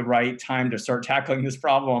really the right time to start tackling this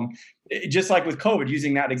problem? Just like with COVID,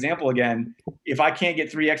 using that example again, if I can't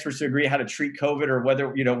get 3 experts to agree how to treat COVID or whether,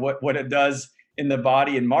 what it does in the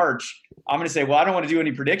body in March, I'm going to say, well, I don't want to do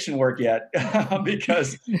any prediction work yet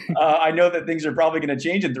because I know that things are probably going to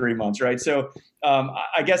change in 3 months, right? So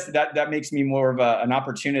I guess that makes me more of an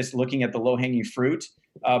opportunist looking at the low-hanging fruit.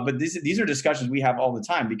 But these are discussions we have all the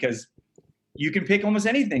time because you can pick almost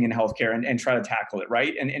anything in healthcare and try to tackle it,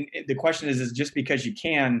 right? And the question is just because you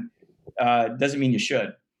can doesn't mean you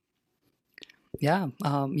should. Yeah,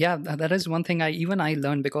 that is one thing I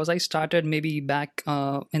learned because I started maybe back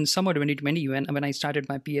in summer 2020 when I started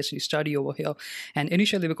my PhD study over here. And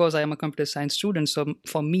initially, because I am a computer science student, so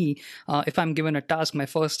for me, if I'm given a task, my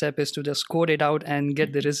first step is to just code it out and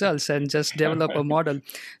get the results and just develop a model.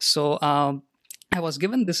 So I was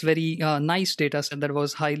given this very nice data set that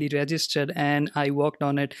was highly registered, and I worked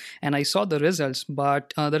on it and I saw the results,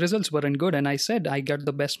 but the results weren't good. And I said, I got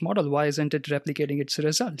the best model. Why isn't it replicating its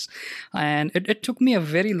results? And it took me a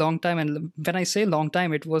very long time. And when I say long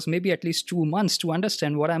time, it was maybe at least 2 months to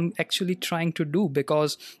understand what I'm actually trying to do,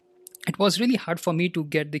 because it was really hard for me to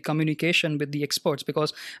get the communication with the experts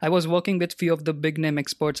because I was working with few of the big name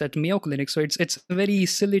experts at Mayo Clinic. So it's very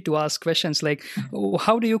silly to ask questions like, oh,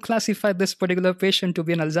 how do you classify this particular patient to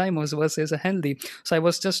be an Alzheimer's versus a healthy? So I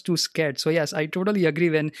was just too scared. So yes, I totally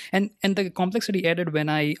agree. And the complexity added when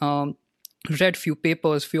I read few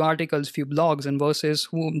papers, few articles, few blogs, and versus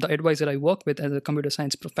whom the advisor I work with as a computer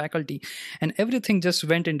science faculty, and everything just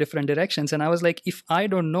went in different directions. And I was like, if I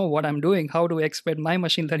don't know what I'm doing, how do I expect my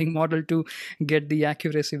machine learning model to get the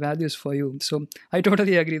accuracy values for you? So I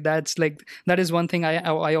totally agree. That is one thing I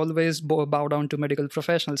always bow down to medical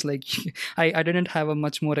professionals. Like I didn't have a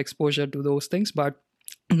much more exposure to those things, but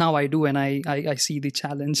now I do, and I see the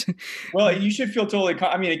challenge. Well, you should feel totally.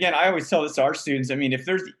 I mean, again, I always tell this to our students. I mean, if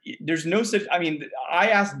there's no such. I mean, I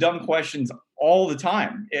ask dumb questions all the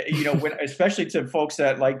time. Especially to folks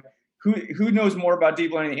that like who knows more about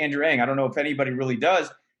deep learning than Andrew Ng. I don't know if anybody really does.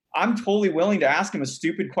 I'm totally willing to ask him a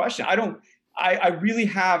stupid question. I really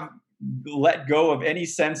have let go of any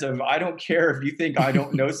sense of I don't care if you think I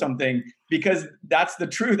don't know something, because that's the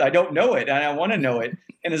truth. I don't know it, and I want to know it.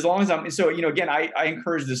 And as long as again, I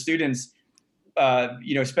encourage the students,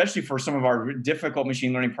 especially for some of our difficult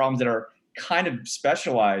machine learning problems that are kind of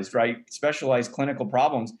specialized, right? Specialized clinical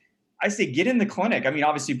problems. I say, get in the clinic. I mean,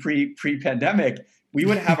 obviously pre-pandemic, we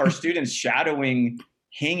would have our students shadowing,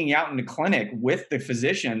 hanging out in the clinic with the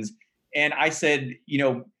physicians. And I said,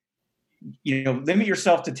 limit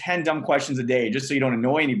yourself to 10 dumb questions a day, just so you don't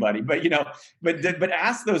annoy anybody. But, but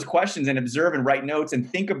ask those questions and observe and write notes and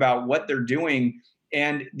think about what they're doing,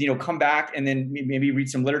 and, come back and then maybe read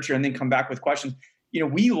some literature and then come back with questions.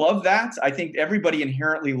 We love that. I think everybody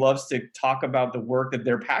inherently loves to talk about the work that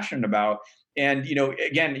they're passionate about. And,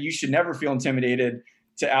 again, you should never feel intimidated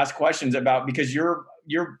to ask questions about, because you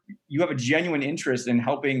have a genuine interest in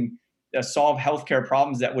helping solve healthcare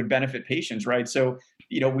problems that would benefit patients, right? So,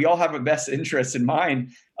 we all have a best interest in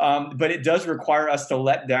mind, but it does require us to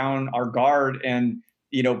let down our guard. And,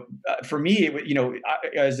 for me,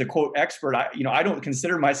 as a quote expert, I don't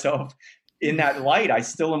consider myself in that light. I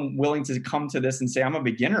still am willing to come to this and say, I'm a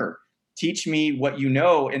beginner. Teach me what you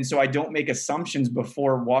know. And so I don't make assumptions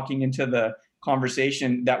before walking into the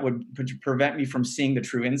conversation that would prevent me from seeing the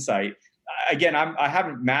true insight. Again, I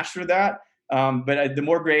haven't mastered that. But the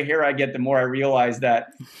more gray hair I get, the more I realize that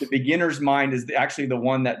the beginner's mind is actually the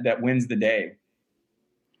one that wins the day.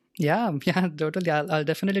 Yeah, yeah, totally. I'll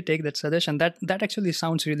definitely take that suggestion. That actually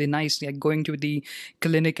sounds really nice. Like going to the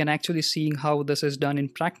clinic and actually seeing how this is done in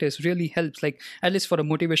practice really helps. Like at least for a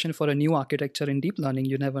motivation for a new architecture in deep learning,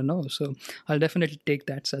 you never know. So I'll definitely take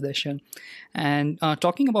that suggestion. And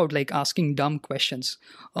talking about like asking dumb questions,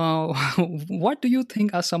 what do you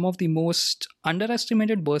think are some of the most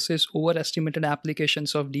underestimated versus overestimated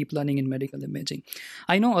applications of deep learning in medical imaging?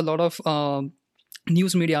 I know a lot of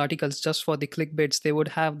news media articles, just for the clickbaits, they would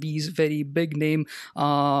have these very big name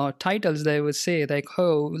titles. They would say like,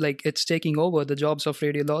 oh, like it's taking over, the jobs of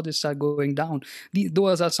radiologists are going down.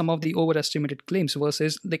 Those are some of the overestimated claims,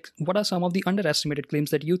 versus like what are some of the underestimated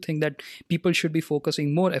claims that you think that people should be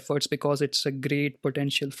focusing more efforts, because it's a great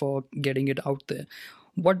potential for getting it out there.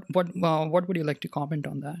 What would you like to comment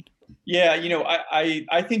on that? Yeah,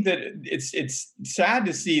 I think that it's sad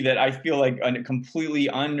to see that I feel like a completely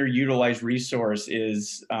underutilized resource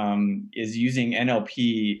is using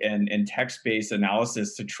NLP and text-based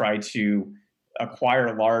analysis to try to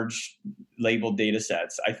acquire large labeled data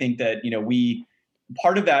sets. I think that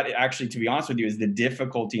part of that, actually, to be honest with you, is the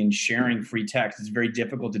difficulty in sharing free text. It's very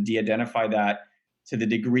difficult to de-identify that to the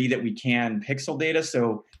degree that we can pixel data.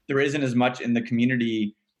 So there isn't as much in the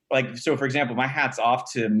community. Like, so for example, my hat's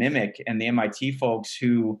off to Mimic and the MIT folks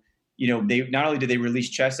who, they not only did they release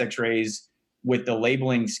chest x-rays with the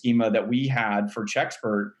labeling schema that we had for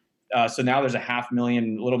Chexpert. So now there's a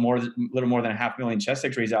little more than 500,000 chest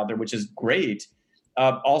x-rays out there, which is great.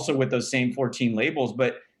 Also with those same 14 labels,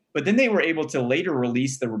 but then they were able to later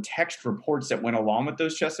release the text reports that went along with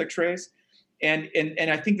those chest x-rays. And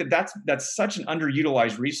I think that's such an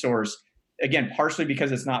underutilized resource, again, partially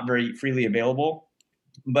because it's not very freely available.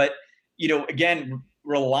 But, again,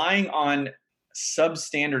 relying on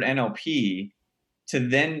substandard NLP to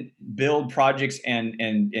then build projects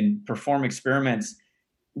and perform experiments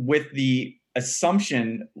with the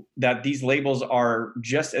assumption that these labels are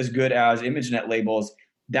just as good as ImageNet labels,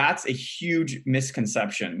 that's a huge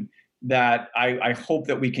misconception that I hope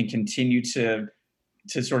that we can continue to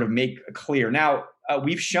sort of make clear. Now,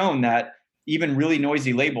 we've shown that even really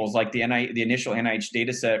noisy labels like the initial NIH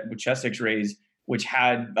data set with chest x-rays, which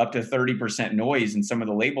had up to 30% noise in some of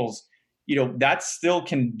the labels, that still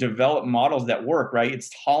can develop models that work, right? It's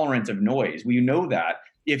tolerant of noise. We know that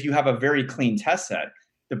if you have a very clean test set.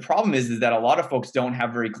 The problem is that a lot of folks don't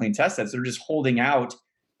have very clean test sets. They're just holding out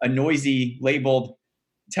a noisy labeled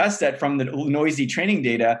test set from the noisy training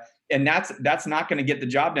data. And that's not going to get the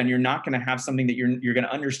job done. You're not going to have something that you're going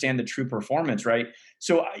to understand the true performance, right?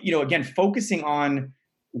 So, again, focusing on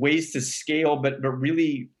ways to scale, but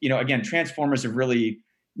really, again, transformers have really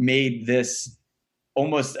made this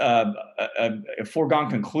almost a foregone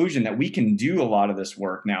conclusion that we can do a lot of this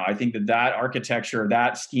work now. I think that architecture,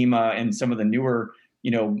 that schema, and some of the newer,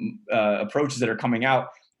 approaches that are coming out,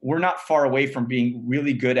 we're not far away from being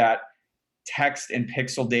really good at text and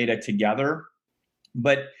pixel data together.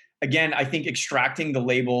 But again, I think extracting the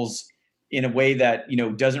labels in a way that,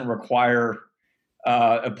 doesn't require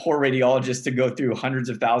a poor radiologist to go through hundreds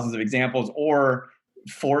of thousands of examples or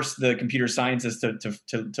force the computer scientists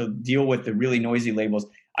to deal with the really noisy labels.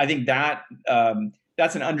 I think that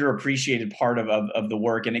that's an underappreciated part of the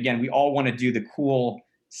work. And again, we all want to do the cool,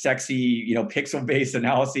 sexy, pixel-based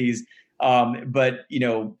analyses. But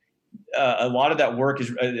a lot of that work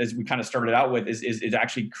is, as we kind of started out with, is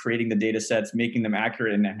actually creating the data sets, making them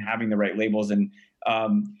accurate, and having the right labels. And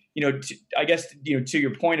I guess to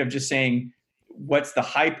your point of just saying, what's the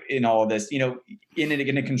hype in all of this? In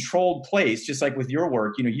a controlled place, just like with your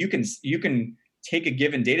work, you can take a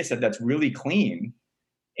given data set that's really clean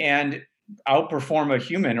and outperform a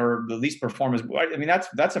human, or at least perform as. I mean,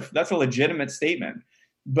 that's a legitimate statement.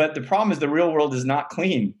 But the problem is the real world is not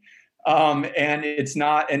clean. And it's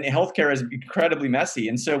not, and healthcare is incredibly messy.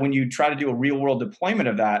 And so when you try to do a real world deployment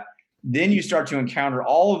of that, then you start to encounter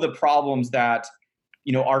all of the problems that,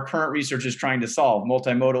 our current research is trying to solve: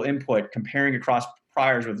 multimodal input, comparing across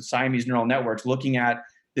priors with Siamese neural networks, looking at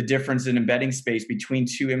the difference in embedding space between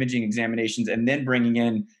two imaging examinations, and then bringing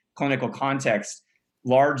in clinical context,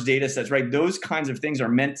 large data sets, right? Those kinds of things are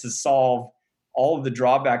meant to solve all of the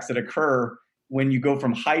drawbacks that occur when you go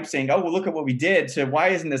from hype saying, oh, well, look at what we did, to why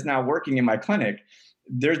isn't this now working in my clinic?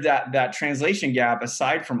 There's that translation gap,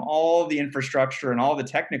 aside from all the infrastructure and all the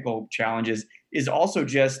technical challenges, is also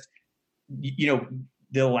just,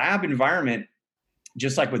 the lab environment,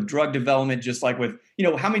 just like with drug development, just like with,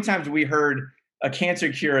 how many times have we heard a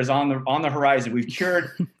cancer cure is on the horizon? We've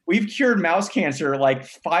cured mouse cancer like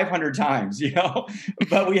 500 times,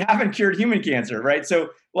 but we haven't cured human cancer, right? So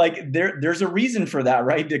like there's a reason for that,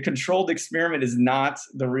 right? The controlled experiment is not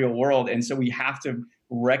the real world. And so we have to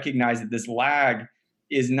recognize that this lag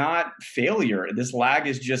is not failure. This lag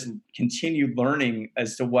is just continued learning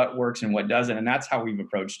as to what works and what doesn't. And that's how we've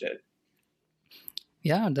approached it.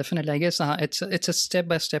 Yeah, definitely. I guess it's a step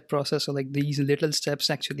by step process. So like these little steps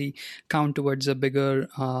actually count towards a bigger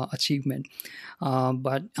achievement.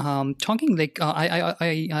 But talking like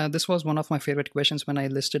this was one of my favorite questions when I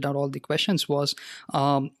listed out all the questions. Was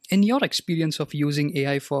in your experience of using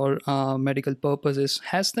AI for medical purposes,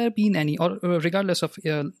 has there been any, or regardless of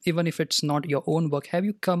even if it's not your own work, have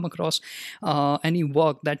you come across any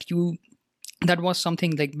work that was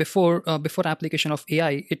something like before application of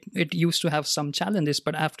AI, it used to have some challenges,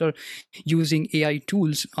 but after using AI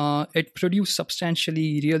tools, it produced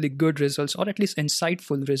substantially really good results, or at least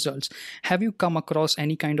insightful results? Have you come across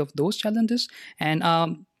any kind of those challenges? And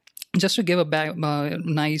just to give a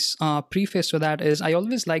nice preface to that is, I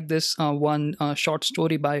always like this one short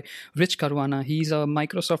story by Rich Caruana. He's a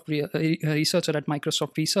researcher at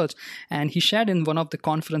Microsoft Research, and he shared in one of the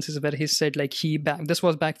conferences where he said like this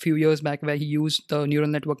was back few years back, where he used the neural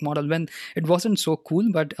network model when it wasn't so cool,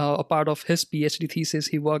 but a part of his PhD thesis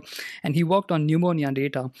he worked on pneumonia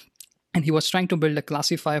data. And he was trying to build a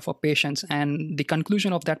classifier for patients. And the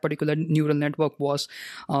conclusion of that particular neural network was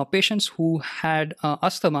patients who had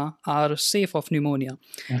asthma are safe of pneumonia.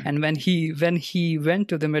 Yeah. And when he went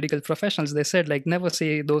to the medical professionals, they said, like, never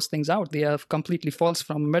say those things out. They are completely false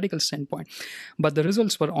from a medical standpoint. But the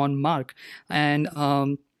results were on mark. And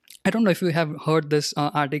I don't know if you have heard this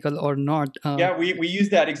article or not. Yeah, we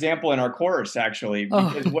used that example in our course, actually,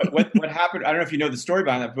 because what happened, I don't know if you know the story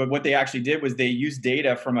behind that, but what they actually did was they used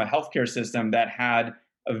data from a healthcare system that had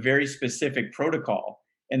a very specific protocol.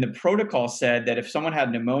 And the protocol said that if someone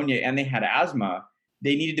had pneumonia and they had asthma,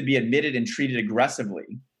 they needed to be admitted and treated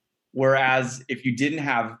aggressively. Whereas if you didn't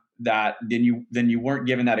have that, then you weren't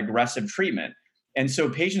given that aggressive treatment. And so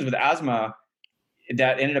patients with asthma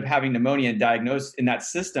that ended up having pneumonia and diagnosed in that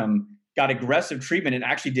system got aggressive treatment and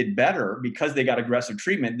actually did better because they got aggressive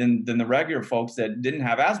treatment than the regular folks that didn't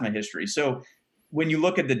have asthma history. So when you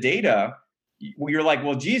look at the data, you're like,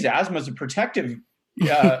 well, geez, asthma is a protective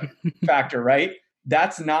factor, right?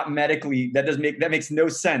 That's not medically, that makes no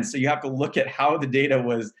sense. So you have to look at how the data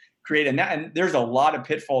was created. And there's a lot of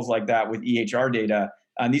pitfalls like that with EHR data.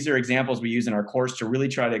 And these are examples we use in our course to really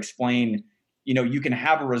try to explain, you can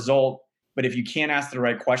have a result, but if you can't ask the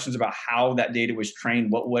right questions about how that data was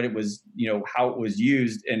trained, what it was, how it was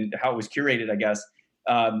used and how it was curated, I guess,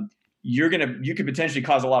 you could potentially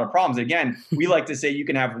cause a lot of problems. Again, we like to say you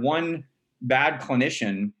can have one bad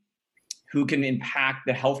clinician who can impact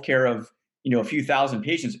the healthcare of, a few thousand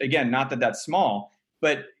patients. Again, not that that's small,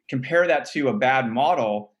 but compare that to a bad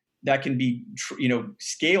model that can be,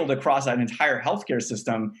 scaled across an entire healthcare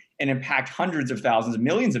system and impact hundreds of thousands,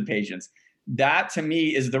 millions of patients. That, to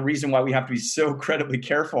me, is the reason why we have to be so incredibly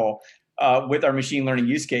careful with our machine learning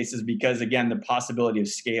use cases, because, again, the possibility of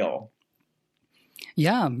scale.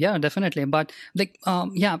 Yeah, definitely. But like,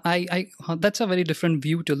 I that's a very different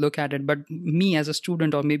view to look at it. But me as a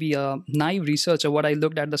student, or maybe a naive researcher, what I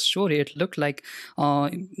looked at the story, it looked like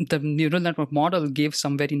the neural network model gave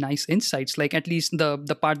some very nice insights. Like at least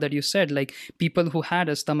the part that you said, like people who had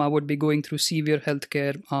asthma would be going through severe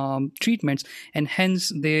healthcare treatments, and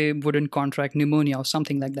hence they wouldn't contract pneumonia or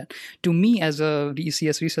something like that. To me, as a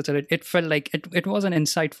ECS researcher, it felt like it was an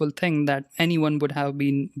insightful thing that anyone would have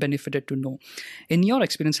been benefited to know. In your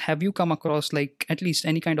experience, have you come across like at least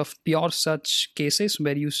any kind of pure such cases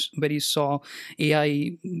where you saw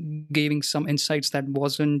AI giving some insights that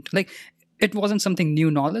wasn't like, it wasn't something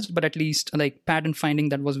new knowledge, but at least like pattern finding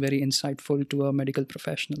that was very insightful to a medical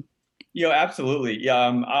professional? Absolutely.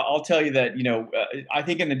 I'll tell you that, I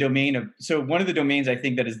think in the domain of, so one of the domains I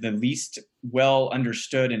think that is the least well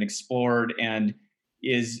understood and explored and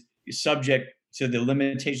is subject to the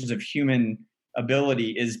limitations of human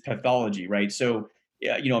ability is pathology, right? So,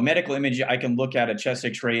 a medical image, I can look at a chest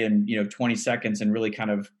X-ray in 20 seconds and really kind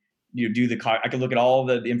of do I can look at all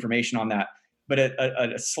the information on that. But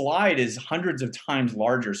a slide is hundreds of times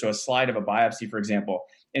larger. So a slide of a biopsy, for example,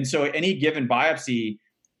 and so any given biopsy,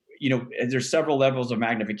 there's several levels of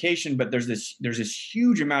magnification, but there's this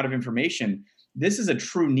huge amount of information. This is a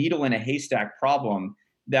true needle in a haystack problem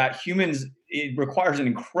that humans, it requires an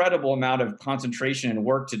incredible amount of concentration and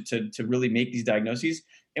work to really make these diagnoses.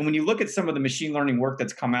 And when you look at some of the machine learning work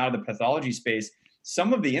that's come out of the pathology space,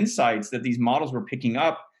 some of the insights that these models were picking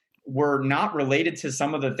up were not related to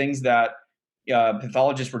some of the things that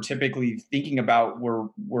pathologists were typically thinking about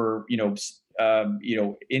were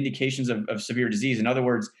indications of severe disease. In other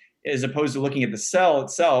words, as opposed to looking at the cell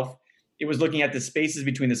itself, it was looking at the spaces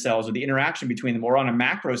between the cells or the interaction between them, or on a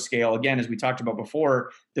macro scale. Again, as we talked about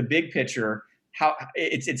before, the big picture, how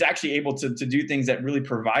it's actually able to do things that really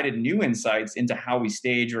provided new insights into how we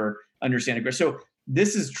stage or understand it. So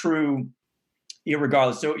this is true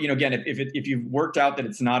irregardless. So, again, if you've worked out that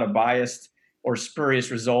it's not a biased or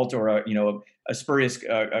spurious result or a spurious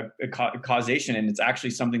causation, and it's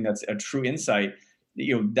actually something that's a true insight,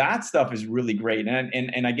 that stuff is really great.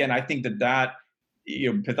 And again, I think that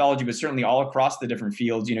pathology, but certainly all across the different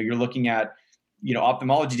fields, you're looking at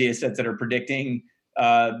ophthalmology data sets that are predicting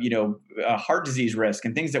heart disease risk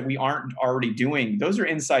and things that we aren't already doing. Those are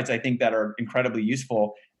insights, I think, that are incredibly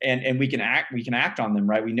useful, and we can act on them,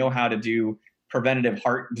 right? We know how to do preventative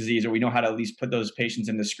heart disease, or we know how to at least put those patients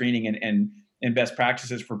in the screening and best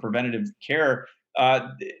practices for preventative care.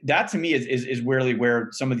 That to me is really where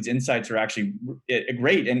some of these insights are actually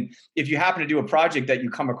great. And if you happen to do a project that you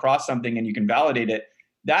come across something and you can validate it,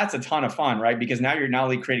 that's a ton of fun, right? Because now you're not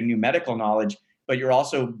only creating new medical knowledge, but you're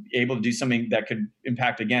also able to do something that could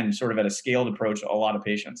impact, again, sort of at a scaled approach, a lot of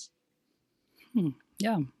patients.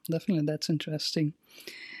 Yeah, definitely. That's interesting.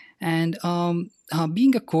 And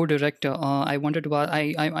being a co-director, I wanted to.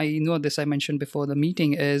 I know this. I mentioned before the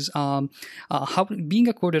meeting is how being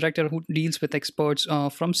a co-director who deals with experts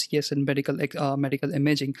from CS and medical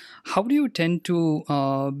imaging. How do you tend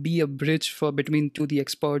to be a bridge between the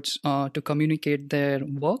experts to communicate their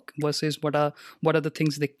work versus what are the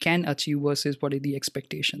things they can achieve versus what are the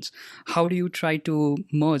expectations? How do you try to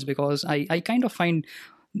merge? Because I kind of find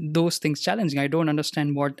those things challenging. I don't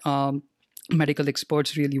understand what medical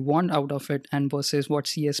experts really want out of it and versus what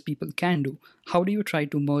CS people can do. How do you try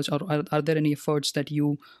to merge, or are there any efforts that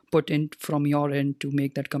you put in from your end to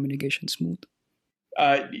make that communication smooth?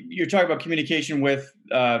 You're talking about communication with,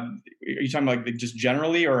 are you talking about like just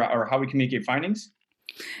generally or how we communicate findings?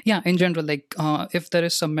 Yeah, in general, like if there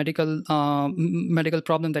is some medical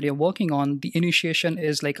problem that you're working on, the initiation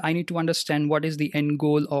is like, I need to understand what is the end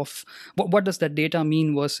goal of what does that data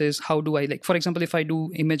mean versus how do I, like, for example, if I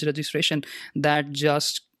do image registration, that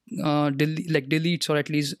just deletes or at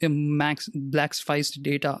least max blackfies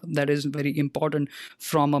data that is very important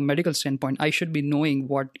from a medical standpoint. I should be knowing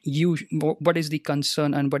what is the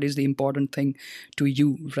concern and what is the important thing to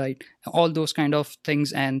you, right? All those kind of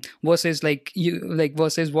things, and versus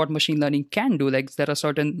versus what machine learning can do. Like there are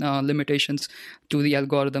certain limitations to the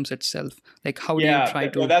algorithms itself. Like how do you try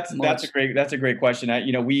to? Well, that's a great question.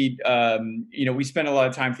 We spend a lot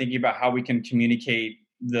of time thinking about how we can communicate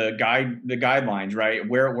the guidelines, right?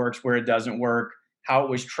 Where it works, where it doesn't work, how it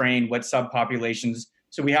was trained, what subpopulations.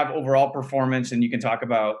 So we have overall performance, and you can talk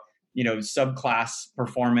about subclass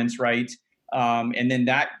performance, right? And then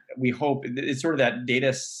that we hope it's sort of that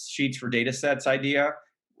data sheets for data sets idea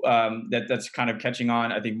that's kind of catching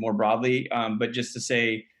on, I think, more broadly. But just to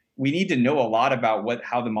say, we need to know a lot about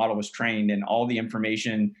how the model was trained and all the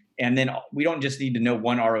information. And then we don't just need to know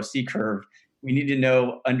one ROC curve. We need to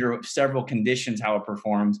know under several conditions how it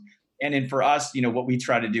performs. And then for us, what we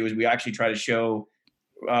try to do is we actually try to show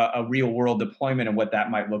a real world deployment of what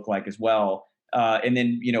that might look like as well. And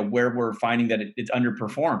then, where we're finding that it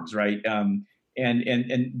underperforms, right?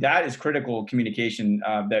 And that is critical communication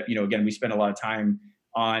that, again, we spend a lot of time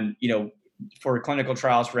on, for clinical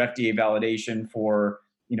trials, for FDA validation, for,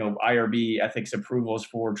 IRB ethics approvals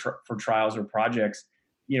for trials or projects.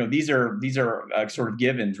 These are sort of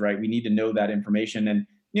givens, right? We need to know that information. And,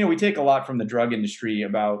 we take a lot from the drug industry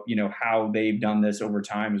about, how they've done this over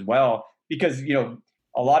time as well, because,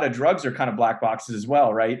 a lot of drugs are kind of black boxes as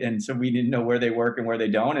well, right? And so we didn't know where they work and where they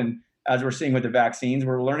don't. And as we're seeing with the vaccines,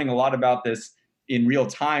 we're learning a lot about this in real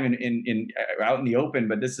time and in out in the open,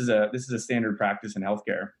 but this is a standard practice in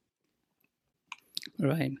healthcare.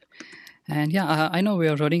 Right. And yeah, I know we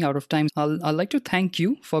are running out of time. I'd like to thank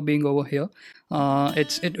you for being over here.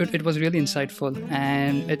 It was really insightful,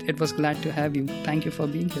 and it was glad to have you. Thank you for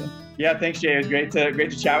being here. Yeah, thanks, Jay. It was great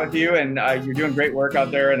to chat with you, and you're doing great work out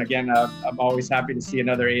there. And again, I'm always happy to see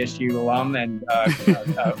another ASU alum, and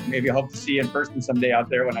maybe I hope to see you in person someday out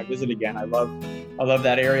there when I visit again. I love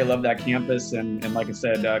that area, love that campus, and like I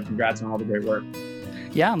said, congrats on all the great work.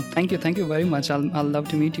 Yeah, thank you very much. I'll love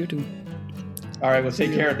to meet you too. All right, well,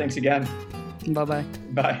 take care. Thanks again. Bye bye.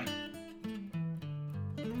 Bye.